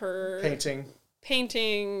skateboard, her...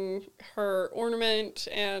 Painting, her ornament,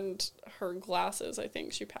 and her glasses, I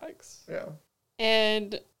think she packs. Yeah.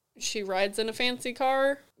 And she rides in a fancy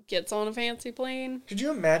car, gets on a fancy plane. Could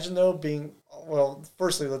you imagine, though, being... Well,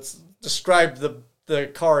 firstly, let's describe the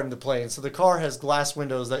car and the plane. So the car has glass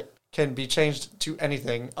windows that can be changed to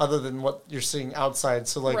anything other than what you're seeing outside.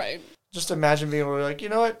 So, like, right. Just imagine being able to be like, you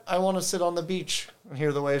know what? I want to sit on the beach and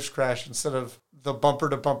hear the waves crash instead of the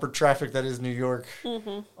bumper-to-bumper traffic that is New York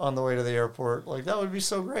on the way to the airport. Like, that would be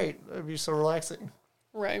so great. That would be so relaxing.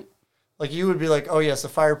 Right. Like, you would be like, oh, yes, a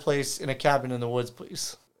fireplace in a cabin in the woods,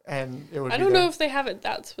 please. And it would I don't know if they have it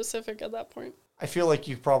that specific at that point. I feel like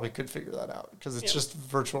you probably could figure that out because it's just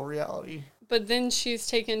virtual reality. But then she's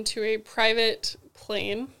taken to a private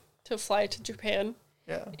plane to fly to Japan.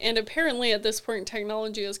 Yeah. And apparently at this point,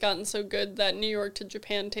 technology has gotten so good that New York to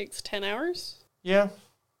Japan takes 10 hours. Yeah.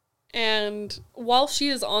 And while she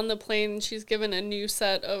is on the plane, she's given a new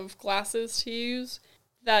set of glasses to use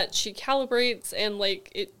that she calibrates, and, like,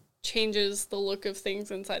 it changes the look of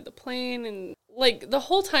things inside the plane. And, like, the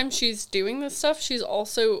whole time she's doing this stuff, she's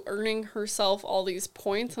also earning herself all these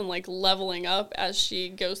points and, like, leveling up as she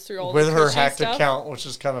goes through all with the her hacked stuff. account, which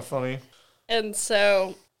is kind of funny. And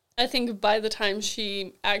so I think by the time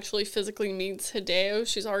she actually physically meets Hideo,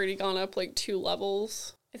 she's already gone up, like, 2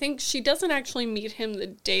 levels. I think she doesn't actually meet him the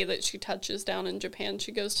day that she touches down in Japan.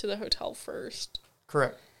 She goes to the hotel first.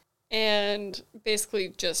 Correct. And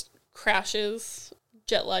basically just crashes.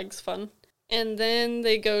 Jet lag's fun. And then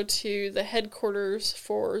they go to the headquarters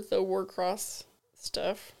for the Warcross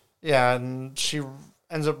stuff. Yeah, and she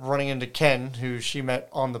ends up running into Ken, who she met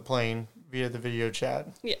on the plane via the video chat.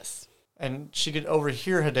 Yes. And she could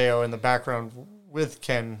overhear Hideo in the background with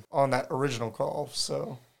Ken on that original call,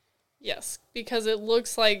 so... Yes, because it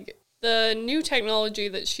looks like the new technology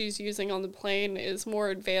that she's using on the plane is more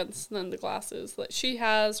advanced than the glasses that she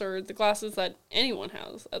has or the glasses that anyone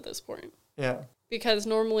has at this point. Yeah. Because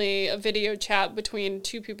normally a video chat between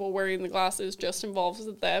 2 people wearing the glasses just involves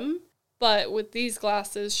them. But with these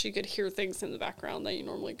glasses, she could hear things in the background that you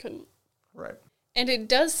normally couldn't. Right. And it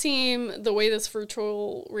does seem, the way this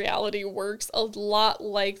virtual reality works, a lot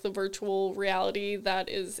like the virtual reality that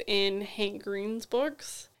is in Hank Green's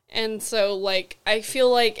books. And so, like, I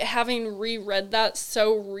feel like having reread that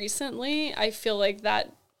so recently, I feel like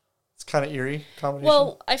that... It's kind of eerie combination.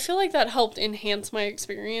 Well, I feel like that helped enhance my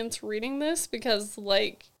experience reading this because,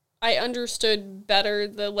 like, I understood better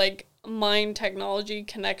the, like, mind technology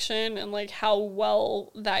connection and, like, how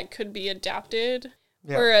well that could be adapted.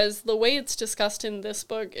 Yeah. Whereas the way it's discussed in this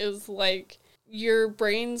book is, like, your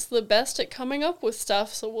brain's the best at coming up with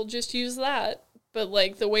stuff, so we'll just use that. But,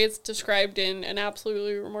 like, the way it's described in An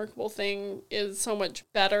Absolutely Remarkable Thing is so much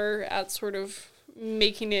better at sort of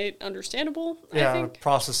making it understandable, I think.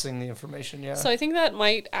 Processing the information, yeah. So I think that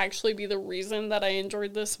might actually be the reason that I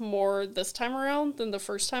enjoyed this more this time around than the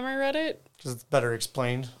first time I read it. Because it's better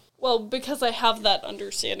explained. Well, because I have that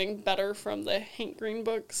understanding better from the Hank Green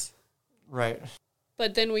books. Right.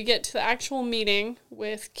 But then we get to the actual meeting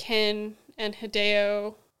with Ken and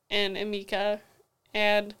Hideo and Emika,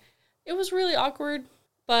 and... it was really awkward,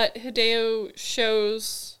 but Hideo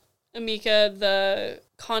shows Emika the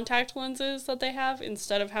contact lenses that they have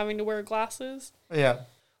instead of having to wear glasses. Yeah,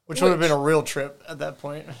 which would have been a real trip at that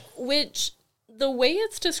point. Which, the way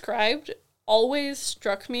it's described, always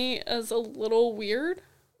struck me as a little weird,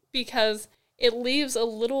 because it leaves a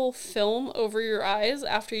little film over your eyes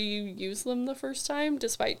after you use them the first time,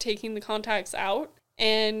 despite taking the contacts out.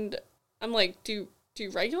 And I'm like, do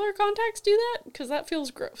regular contacts do that? Because that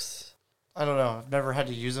feels gross. I don't know. I've never had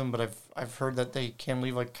to use them, but I've heard that they can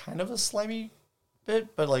leave like kind of a slimy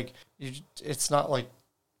bit, but like it's not like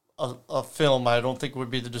a film. I don't think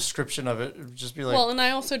would be the description of it. It would just be like. Well, and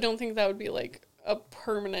I also don't think that would be like a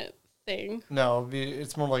permanent thing. No,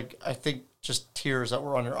 it's more like, I think, just tears that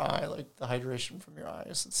were on your eye, like the hydration from your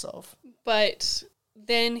eyes itself. But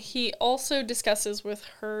then he also discusses with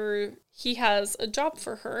her, he has a job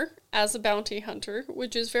for her as a bounty hunter,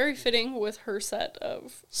 which is very fitting with her set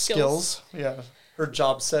of skills. Yeah. Her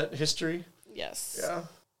job set history. Yes. Yeah.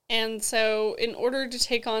 And so in order to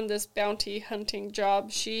take on this bounty hunting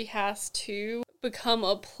job, she has to become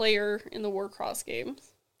a player in the Warcross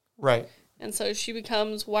games. Right. And so she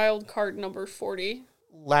becomes wild card number 40.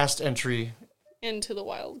 Last entry. Into the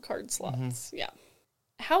wild card slots. Mm-hmm. Yeah.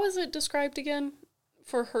 How is it described again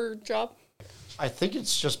for her job? I think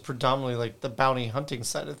it's just predominantly like the bounty hunting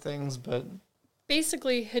side of things, but...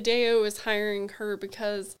 Basically, Hideo is hiring her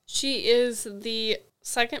because she is the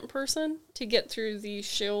second person to get through the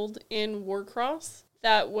shield in Warcross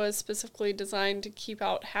that was specifically designed to keep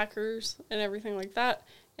out hackers and everything like that.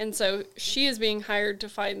 And so she is being hired to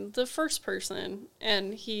find the first person,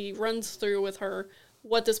 and he runs through with her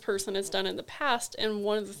what this person has done in the past. And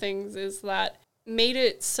one of the things is that made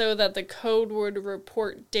it so that the code would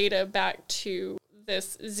report data back to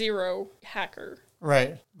this Zero hacker.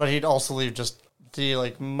 Right. But he'd also leave just the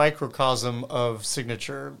like microcosm of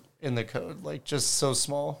signature in the code, like just so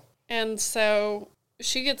small. And so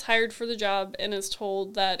she gets hired for the job and is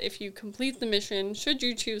told that if you complete the mission, should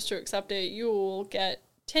you choose to accept it, you will get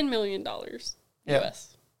 $10 million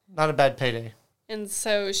US. Not a bad payday. And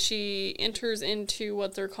so she enters into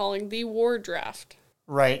what they're calling the war draft.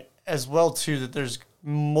 Right. As well, too, that there's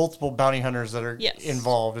multiple bounty hunters that are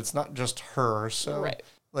involved. It's not just her. So,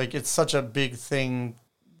 like, it's such a big thing,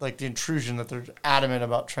 like the intrusion, that they're adamant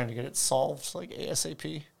about trying to get it solved, like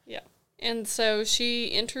ASAP. Yeah. And so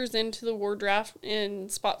she enters into the war draft in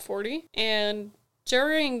spot 40. And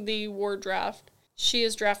during the war draft, she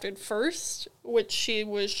is drafted first, which she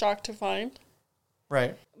was shocked to find.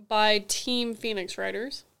 Right. By Team Phoenix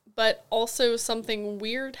Riders. But also something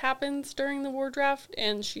weird happens during the war draft,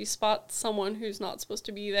 and she spots someone who's not supposed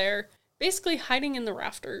to be there, basically hiding in the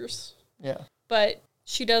rafters. Yeah. But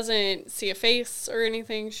she doesn't see a face or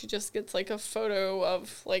anything. She just gets like a photo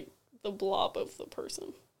of like the blob of the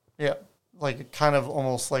person. Yeah. Like kind of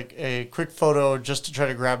almost like a quick photo just to try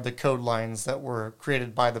to grab the code lines that were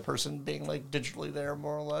created by the person being like digitally there,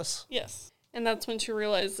 more or less. Yes. And that's when she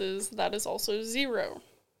realizes that is also Zero.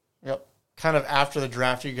 Yep. Kind of after the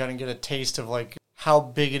draft, you kind of get a taste of like how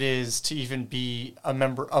big it is to even be a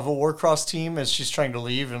member of a Warcross team as she's trying to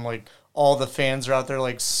leave, and like all the fans are out there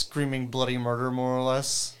like screaming bloody murder, more or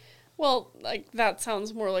less. Well, like that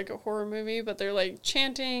sounds more like a horror movie, but they're like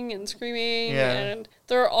chanting and screaming, and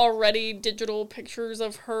there are already digital pictures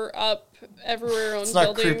of her up everywhere on buildings and stuff.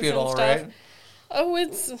 It's not creepy at all, right? Oh,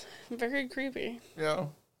 it's very creepy. Yeah.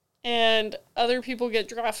 And other people get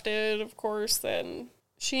drafted, of course, and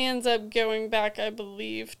she ends up going back, I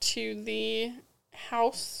believe, to the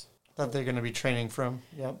house that they're going to be training from.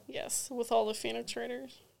 Yep. Yes, with all the Phoenix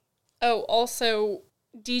Riders. Oh, also,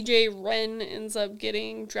 DJ Ren ends up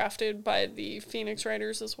getting drafted by the Phoenix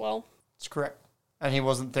Riders as well. That's correct. And he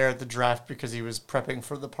wasn't there at the draft because he was prepping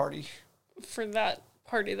for the party. For that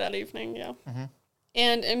party that evening, yeah. Mm-hmm.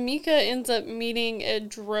 And Emika ends up meeting a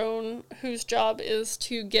drone whose job is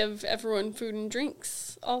to give everyone food and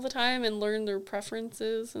drinks all the time and learn their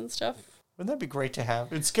preferences and stuff. Wouldn't that be great to have?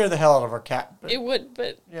 It'd scare the hell out of our cat. But it would,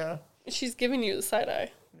 but yeah, she's giving you the side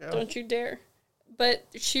eye. Yeah. Don't you dare. But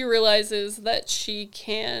she realizes that she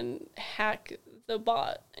can hack the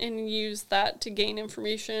bot and use that to gain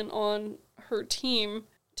information on her team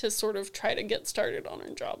to sort of try to get started on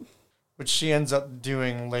her job. Which she ends up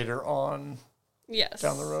doing later on. Yes.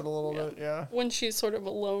 Down the road a little bit, yeah. When she's sort of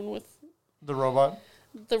alone with... the robot?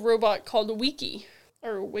 The robot called Wiki.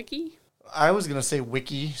 Or Wiki? I was going to say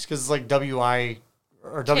Wiki, because it's like W-I...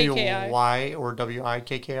 or W-Y or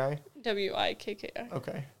W-I-K-K-I? W-I-K-K-I.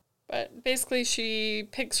 Okay. But basically she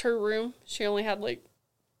picks her room. She only had like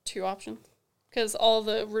 2 options. Because all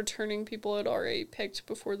the returning people had already picked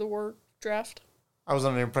before the war draft. I was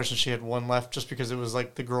under the impression she had 1 left just because it was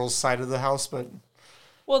like the girls' side of the house, but...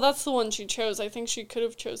 Well, that's the one she chose. I think she could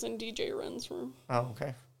have chosen DJ Ren's room. Oh,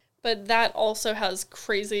 okay. But that also has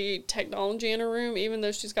crazy technology in her room, even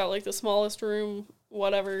though she's got like the smallest room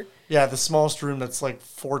whatever. Yeah, the smallest room that's like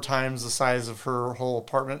 4 times the size of her whole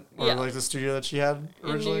apartment, or like the studio that she had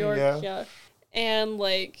originally. In New York, yeah. And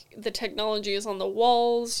like the technology is on the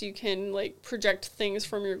walls. You can like project things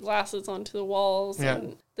from your glasses onto the walls,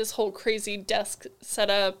 and this whole crazy desk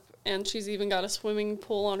setup. And she's even got a swimming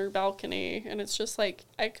pool on her balcony, and it's just like,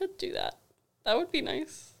 I could do that. That would be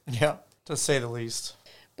nice. Yeah, to say the least.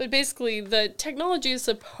 But basically, the technology is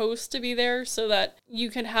supposed to be there so that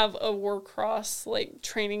you can have a Warcross, like,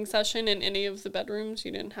 training session in any of the bedrooms.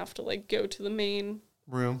 You didn't have to, like, go to the main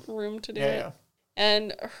room to do it. Yeah.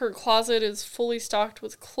 And her closet is fully stocked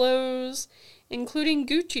with clothes, including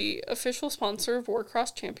Gucci, official sponsor of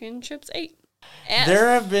Warcross Championships 8. There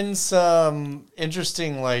have been some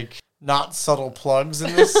interesting, like, not subtle plugs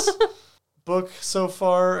in this book so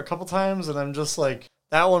far a couple times, and I'm just like,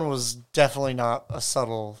 that one was definitely not a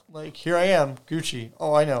subtle, like, here I am, Gucci.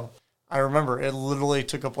 Oh, I know. I remember. It literally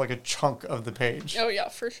took up, like, a chunk of the page. Oh, yeah,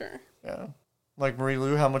 for sure. Yeah. Like, Marie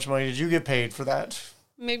Lou, how much money did you get paid for that?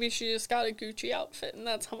 Maybe she just got a Gucci outfit, and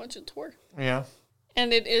that's how much it's worth. Yeah.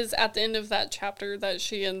 And it is at the end of that chapter that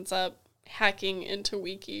she ends up hacking into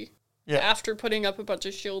Wiki. Yeah. After putting up a bunch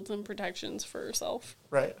of shields and protections for herself.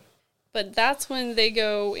 Right. But that's when they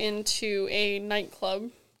go into a nightclub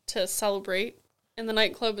to celebrate. And the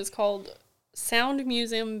nightclub is called Sound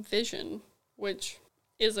Museum Vision, which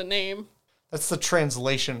is a name. That's the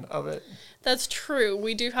translation of it. That's true.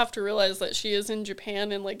 We do have to realize that she is in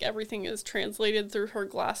Japan and, like, everything is translated through her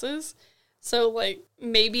glasses. So, like,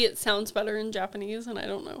 maybe it sounds better in Japanese, and I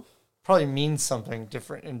don't know. Probably means something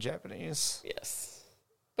different in Japanese. Yes.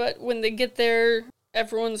 But when they get there,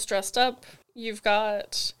 everyone's dressed up. You've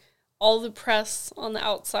got all the press on the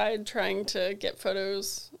outside trying to get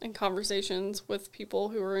photos and conversations with people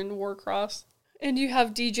who are in Warcross. And you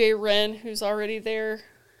have DJ Ren, who's already there.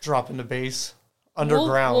 Dropping the bass.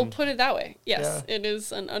 Underground. We'll put it that way. Yes, It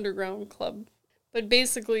is an underground club. But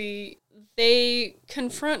basically, they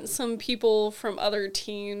confront some people from other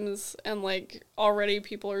teams, and, like, already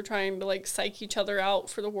people are trying to, like, psych each other out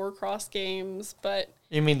for the Warcross games, but...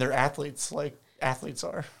 You mean they're athletes, like athletes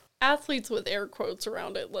are? Athletes with air quotes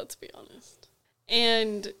around it, let's be honest.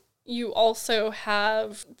 And you also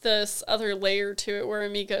have this other layer to it where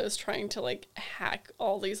Amika is trying to, like, hack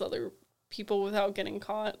all these other people without getting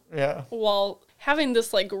caught. Yeah. While having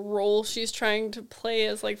this, like, role she's trying to play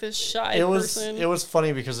as, like, this shy person. It was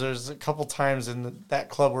funny because there's a couple times in that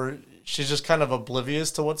club where she's just kind of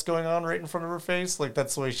oblivious to what's going on right in front of her face. Like,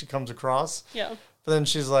 that's the way she comes across. Yeah. But then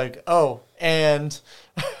she's like, oh, and...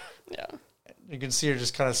 Yeah. You can see her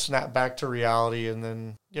just kind of snap back to reality and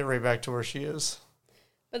then get right back to where she is.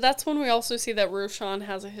 But that's when we also see that Roshan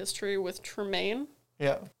has a history with Tremaine.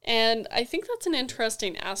 Yeah. And I think that's an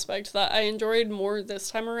interesting aspect that I enjoyed more this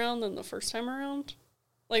time around than the first time around.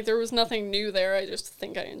 Like, there was nothing new there. I just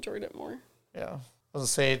think I enjoyed it more. Yeah. I was going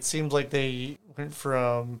to say, it seems like they went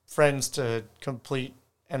from friends to complete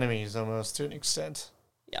enemies almost to an extent.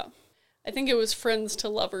 Yeah. I think it was friends to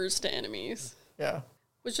lovers to enemies. Yeah.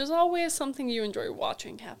 Which is always something you enjoy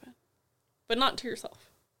watching happen. But not to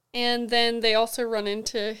yourself. And then they also run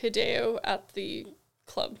into Hideo at the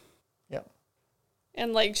club. Yeah.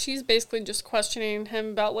 And, like, she's basically just questioning him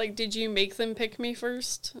about, like, did you make them pick me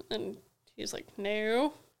first? And he's like,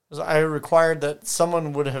 no. I required that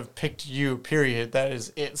someone would have picked you, period. That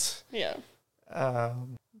is it. Yeah.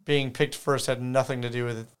 Being picked first had nothing to do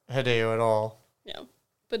with Hideo at all. Yeah.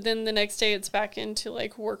 But then the next day it's back into,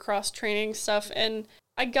 like, Warcross training stuff. And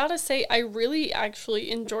I gotta say, I really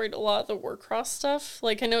actually enjoyed a lot of the Warcross stuff.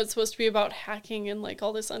 Like, I know it's supposed to be about hacking and, like,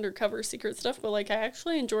 all this undercover secret stuff, but, like, I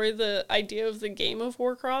actually enjoy the idea of the game of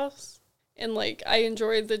Warcross. And, like, I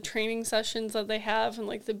enjoy the training sessions that they have and,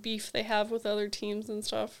 like, the beef they have with other teams and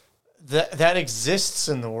stuff. That exists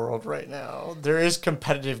in the world right now. There is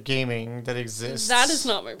competitive gaming that exists. That is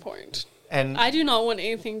not my point. And I do not want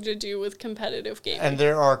anything to do with competitive gaming. And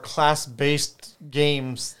there are class-based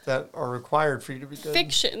games that are required for you to be good.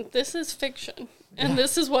 Fiction. This is fiction. And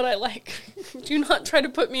this is what I like. Do not try to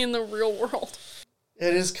put me in the real world.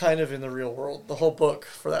 It is kind of in the real world. The whole book,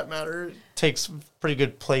 for that matter, takes a pretty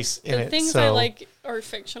good place in it. The things I like are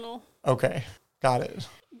fictional. Okay. Got it.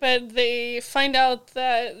 But they find out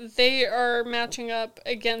that they are matching up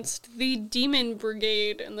against the Demon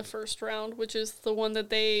Brigade in the first round, which is the one that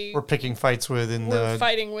they were picking fights with in the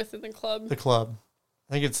fighting with in the club. The club.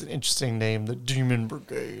 I think it's an interesting name, the Demon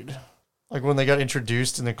Brigade. Like when they got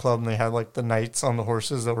introduced in the club and they had like the knights on the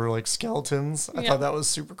horses that were like skeletons. I thought that was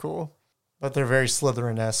super cool. But they're very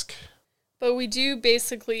Slytherin-esque. But we do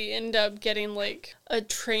basically end up getting like a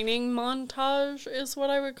training montage is what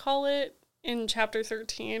I would call it. In chapter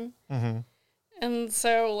 13. Mm-hmm. And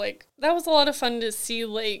so, like, that was a lot of fun to see,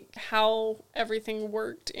 like, how everything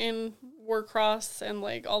worked in Warcross and,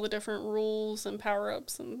 like, all the different rules and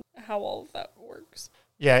power-ups and how all of that works.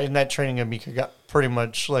 Yeah, in that training, Amika got pretty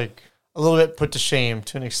much, like, a little bit put to shame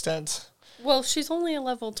to an extent. Well, she's only a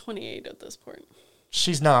level 28 at this point.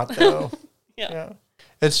 She's not, though. Yeah.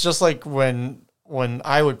 It's just like when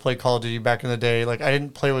I would play Call of Duty back in the day, like, I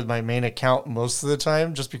didn't play with my main account most of the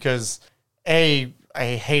time just because, I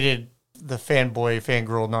hated the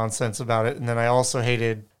fangirl nonsense about it, and then I also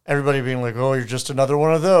hated everybody being like, oh, you're just another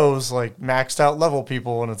one of those, like, maxed out level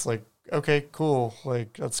people, and it's like, okay, cool,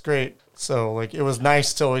 like, that's great. So, like, it was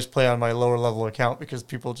nice to always play on my lower level account because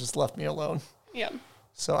people just left me alone. Yeah.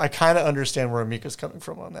 So I kind of understand where Amika's coming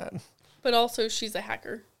from on that. But also, she's a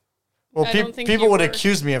hacker. Well, people would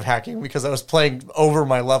accuse me of hacking because I was playing over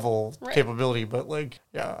my level capability, but, like,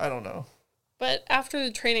 yeah, I don't know. But after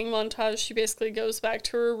the training montage, she basically goes back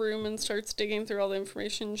to her room and starts digging through all the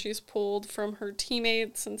information she's pulled from her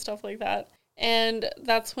teammates and stuff like that. And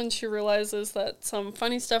that's when she realizes that some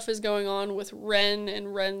funny stuff is going on with Ren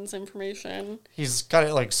and Ren's information. He's got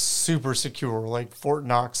it, like, super secure, like Fort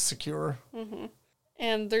Knox secure. Mm-hmm.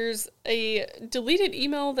 And there's a deleted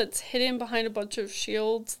email that's hidden behind a bunch of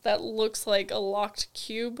shields that looks like a locked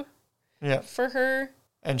cube for her.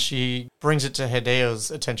 And she brings it to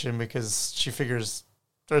Hideo's attention because she figures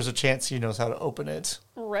there's a chance he knows how to open it.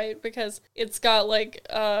 Right, because it's got, like,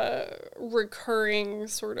 a recurring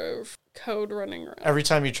sort of code running around. Every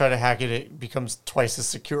time you try to hack it, it becomes twice as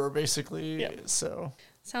secure, basically. Yep. So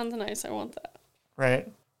sounds nice. I want that. Right.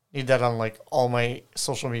 Need that on, like, all my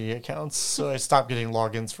social media accounts, so I stopped getting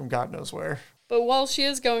logins from God knows where. But while she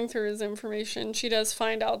is going through his information, she does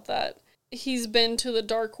find out that he's been to the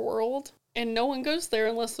dark world, and no one goes there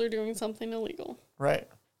unless they're doing something illegal. Right.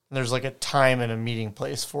 And there's, like, a time and a meeting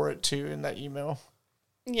place for it, too, in that email.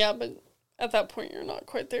 Yeah, but at that point, you're not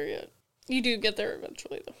quite there yet. You do get there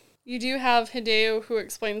eventually, though. You do have Hideo, who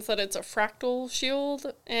explains that it's a fractal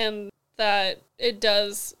shield, and that it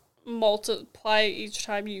does multiply each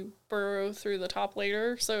time you burrow through the top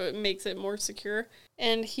layer, so it makes it more secure.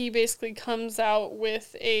 And he basically comes out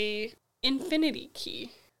with a infinity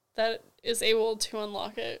key that is able to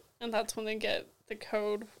unlock it, and that's when they get the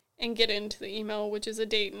code and get into the email, which is a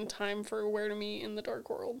date and time for where to meet in the dark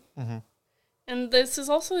world. Mm-hmm. And this is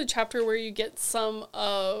also the chapter where you get some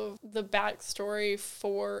of the backstory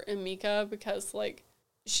for Amika, because, like,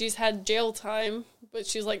 she's had jail time, but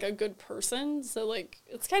she's, like, a good person. So, like,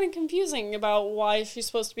 it's kind of confusing about why she's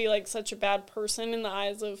supposed to be, like, such a bad person in the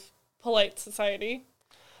eyes of polite society.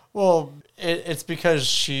 Well, it's because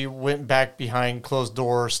she went back behind closed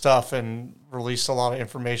door stuff and released a lot of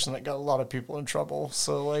information that got a lot of people in trouble.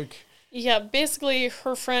 So, like... Yeah, basically,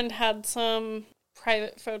 her friend had some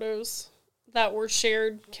private photos that were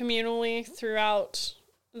shared communally throughout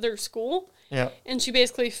their school. Yeah. And she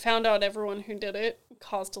basically found out everyone who did it,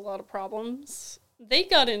 caused a lot of problems. They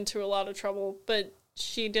got into a lot of trouble, but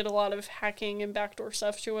she did a lot of hacking and backdoor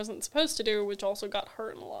stuff she wasn't supposed to do, which also got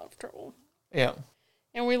her in a lot of trouble. Yeah.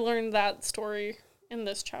 And we learned that story in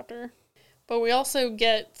this chapter. But we also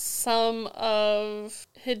get some of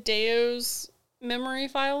Hideo's memory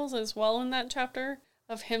files as well in that chapter,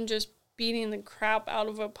 of him just beating the crap out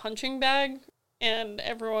of a punching bag, and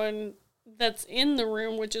everyone that's in the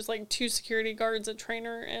room, which is like 2 security guards, a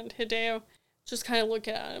trainer, and Hideo, just kind of look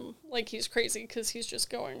at him like he's crazy because he's just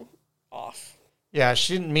going off. Yeah,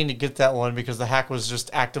 she didn't mean to get that one because the hack was just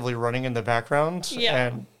actively running in the background.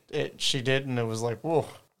 Yeah. And she did, and it was like, whoa.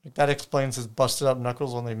 That explains his busted up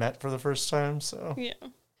knuckles when they met for the first time, so... Yeah.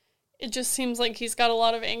 It just seems like he's got a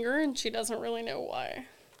lot of anger, and she doesn't really know why.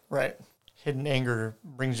 Right. Hidden anger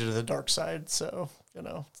brings you to the dark side, so,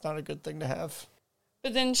 it's not a good thing to have.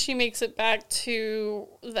 But then she makes it back to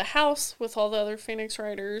the house with all the other Phoenix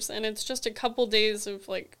Riders, and it's just a couple days of,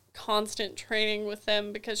 like, constant training with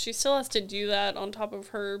them, because she still has to do that on top of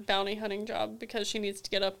her bounty hunting job, because she needs to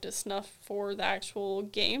get up to snuff for the actual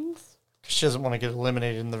games. She doesn't want to get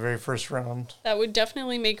eliminated in the very first round. That would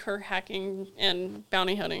definitely make her hacking and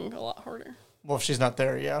bounty hunting a lot harder. Well, if she's not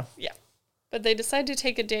there, yeah. Yeah. But they decide to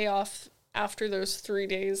take a day off after those 3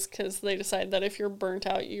 days, because they decide that if you're burnt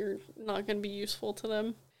out, you're not going to be useful to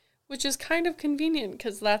them. Which is kind of convenient,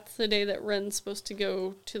 because that's the day that Ren's supposed to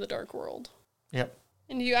go to the Dark World. Yep.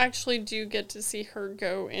 And you actually do get to see her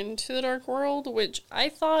go into the Dark World, which I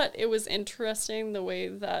thought it was interesting the way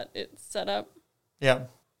that it's set up. Yeah.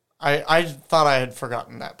 I thought I had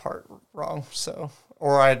forgotten that part wrong, so...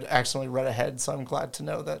 Or I'd accidentally read ahead, so I'm glad to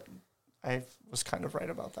know that I was kind of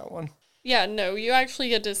right about that one. Yeah, no, you actually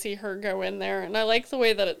get to see her go in there, and I like the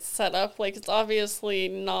way that it's set up. Like, it's obviously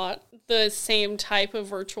not the same type of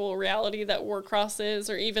virtual reality that Warcross is,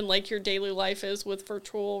 or even like your daily life is with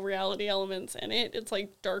virtual reality elements in it. It's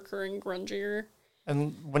like darker and grungier.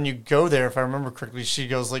 And when you go there, if I remember correctly, she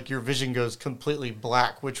goes like your vision goes completely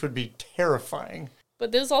black, which would be terrifying.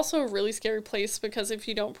 But this is also a really scary place because if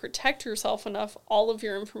you don't protect yourself enough, all of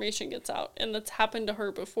your information gets out. And that's happened to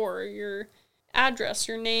her before. Your address,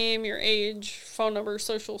 your name, your age, phone number,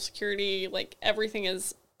 social security, like everything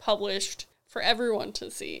is published for everyone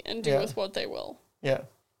to see and do with what they will. Yeah.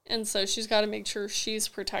 And so she's got to make sure she's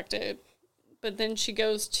protected. But then she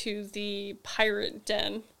goes to the pirate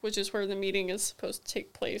den, which is where the meeting is supposed to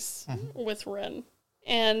take place with Ren.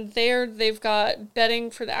 And there they've got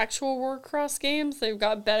betting for the actual Warcross games. They've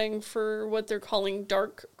got betting for what they're calling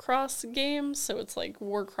Dark Cross games. So it's like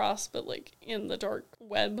Warcross, but like in the dark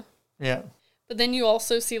web. Yeah. But then you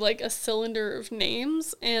also see like a cylinder of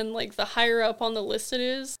names, and like the higher up on the list it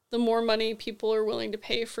is, the more money people are willing to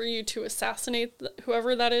pay for you to assassinate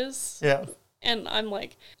whoever that is. Yeah. And I'm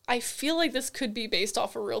like, I feel like this could be based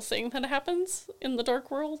off a real thing that happens in the dark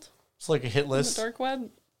world. It's like a hit list. In the dark web.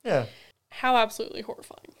 Yeah. How absolutely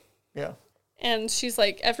horrifying. Yeah. And she's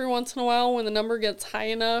like, every once in a while when the number gets high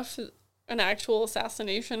enough, an actual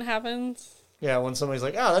assassination happens. Yeah, when somebody's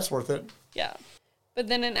like, oh, that's worth it. Yeah. But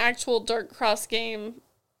then an actual Dark Cross game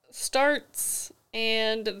starts,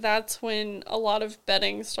 and that's when a lot of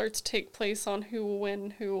betting starts to take place on who will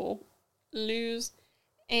win, who will lose.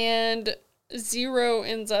 And Zero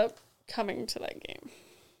ends up coming to that game.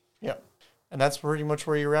 Yep. And that's pretty much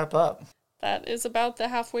where you wrap up. That is about the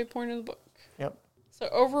halfway point of the book. Yep. So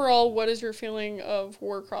overall, what is your feeling of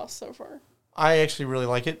Warcross so far? I actually really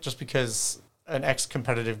like it just because an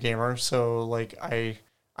ex-competitive gamer, so like I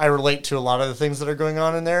relate to a lot of the things that are going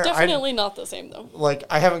on in there. Definitely not the same though. Like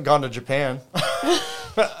I haven't gone to Japan.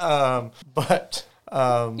 But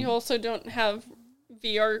you also don't have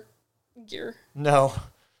VR gear. No.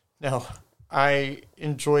 I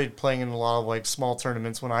enjoyed playing in a lot of like small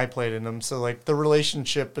tournaments when I played in them. So like the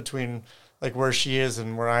relationship between like where she is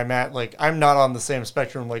and where I'm at, like I'm not on the same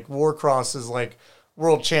spectrum. Like Warcross is like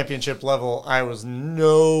world championship level. I was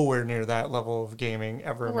nowhere near that level of gaming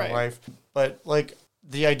ever in my life. But like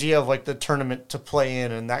the idea of like the tournament to play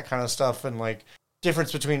in and that kind of stuff, and like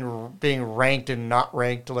difference between being ranked and not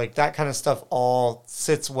ranked, like that kind of stuff all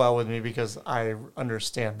sits well with me because I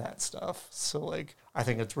understand that stuff. So like I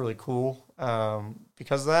think it's really cool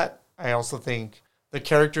because of that. I also think the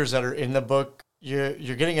characters that are in the book,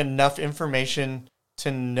 you're getting enough information to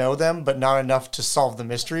know them, but not enough to solve the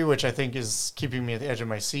mystery, which I think is keeping me at the edge of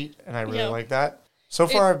my seat, and I really like that. So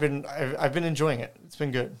far, I've been enjoying it. It's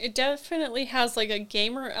been good. It definitely has like a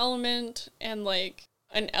gamer element and like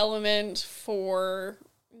an element for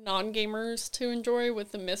non-gamers to enjoy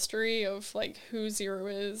with the mystery of like who Zero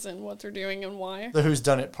is and what they're doing and why. The who's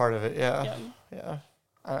done it part of it, yeah.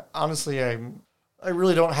 Honestly, I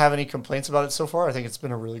really don't have any complaints about it so far. I think it's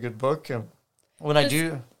been a really good book. When I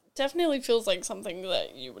do, definitely feels like something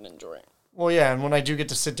that you would enjoy. Well, yeah, and when I do get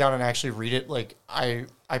to sit down and actually read it, like I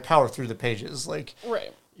power through the pages. Like,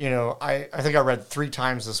 you know, I think I read 3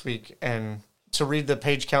 times this week, and to read the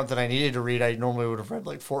page count that I needed to read, I normally would have read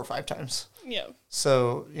like 4 or 5 times. Yeah.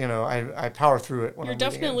 So, you know, I power through it when I'm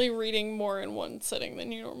definitely reading more in one sitting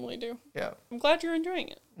than you normally do. Yeah. I'm glad you're enjoying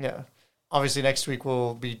it. Yeah. Obviously, next week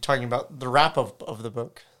we'll be talking about the wrap-up of the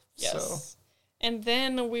book. Yes. So. And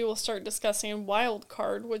then we will start discussing Wild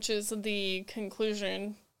Card, which is the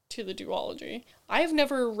conclusion to the duology. I've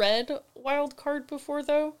never read Wild Card before,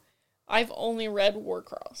 though. I've only read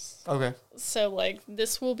Warcross. Okay. So, like,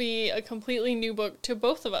 this will be a completely new book to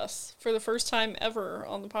both of us for the first time ever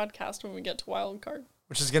on the podcast when we get to Wild Card.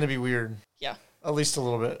 Which is going to be weird. Yeah. At least a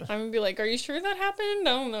little bit. I'm going to be like, are you sure that happened?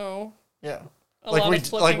 I don't know. Yeah.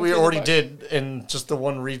 Like we already did in just the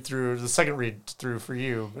one read through, the second read through for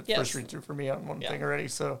you, but first read through for me on one thing already.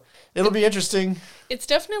 So it'll be interesting. It's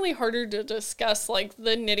definitely harder to discuss like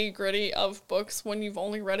the nitty gritty of books when you've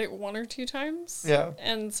only read it 1 or 2 times. Yeah.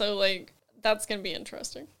 And so like that's going to be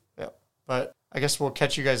interesting. Yeah. But I guess we'll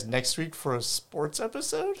catch you guys next week for a sports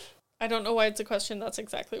episode. I don't know why it's a question. That's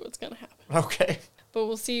exactly what's going to happen. Okay. But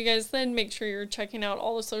we'll see you guys then. Make sure you're checking out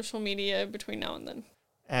all the social media between now and then.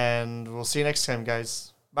 And we'll see you next time,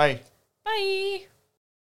 guys. Bye. Bye.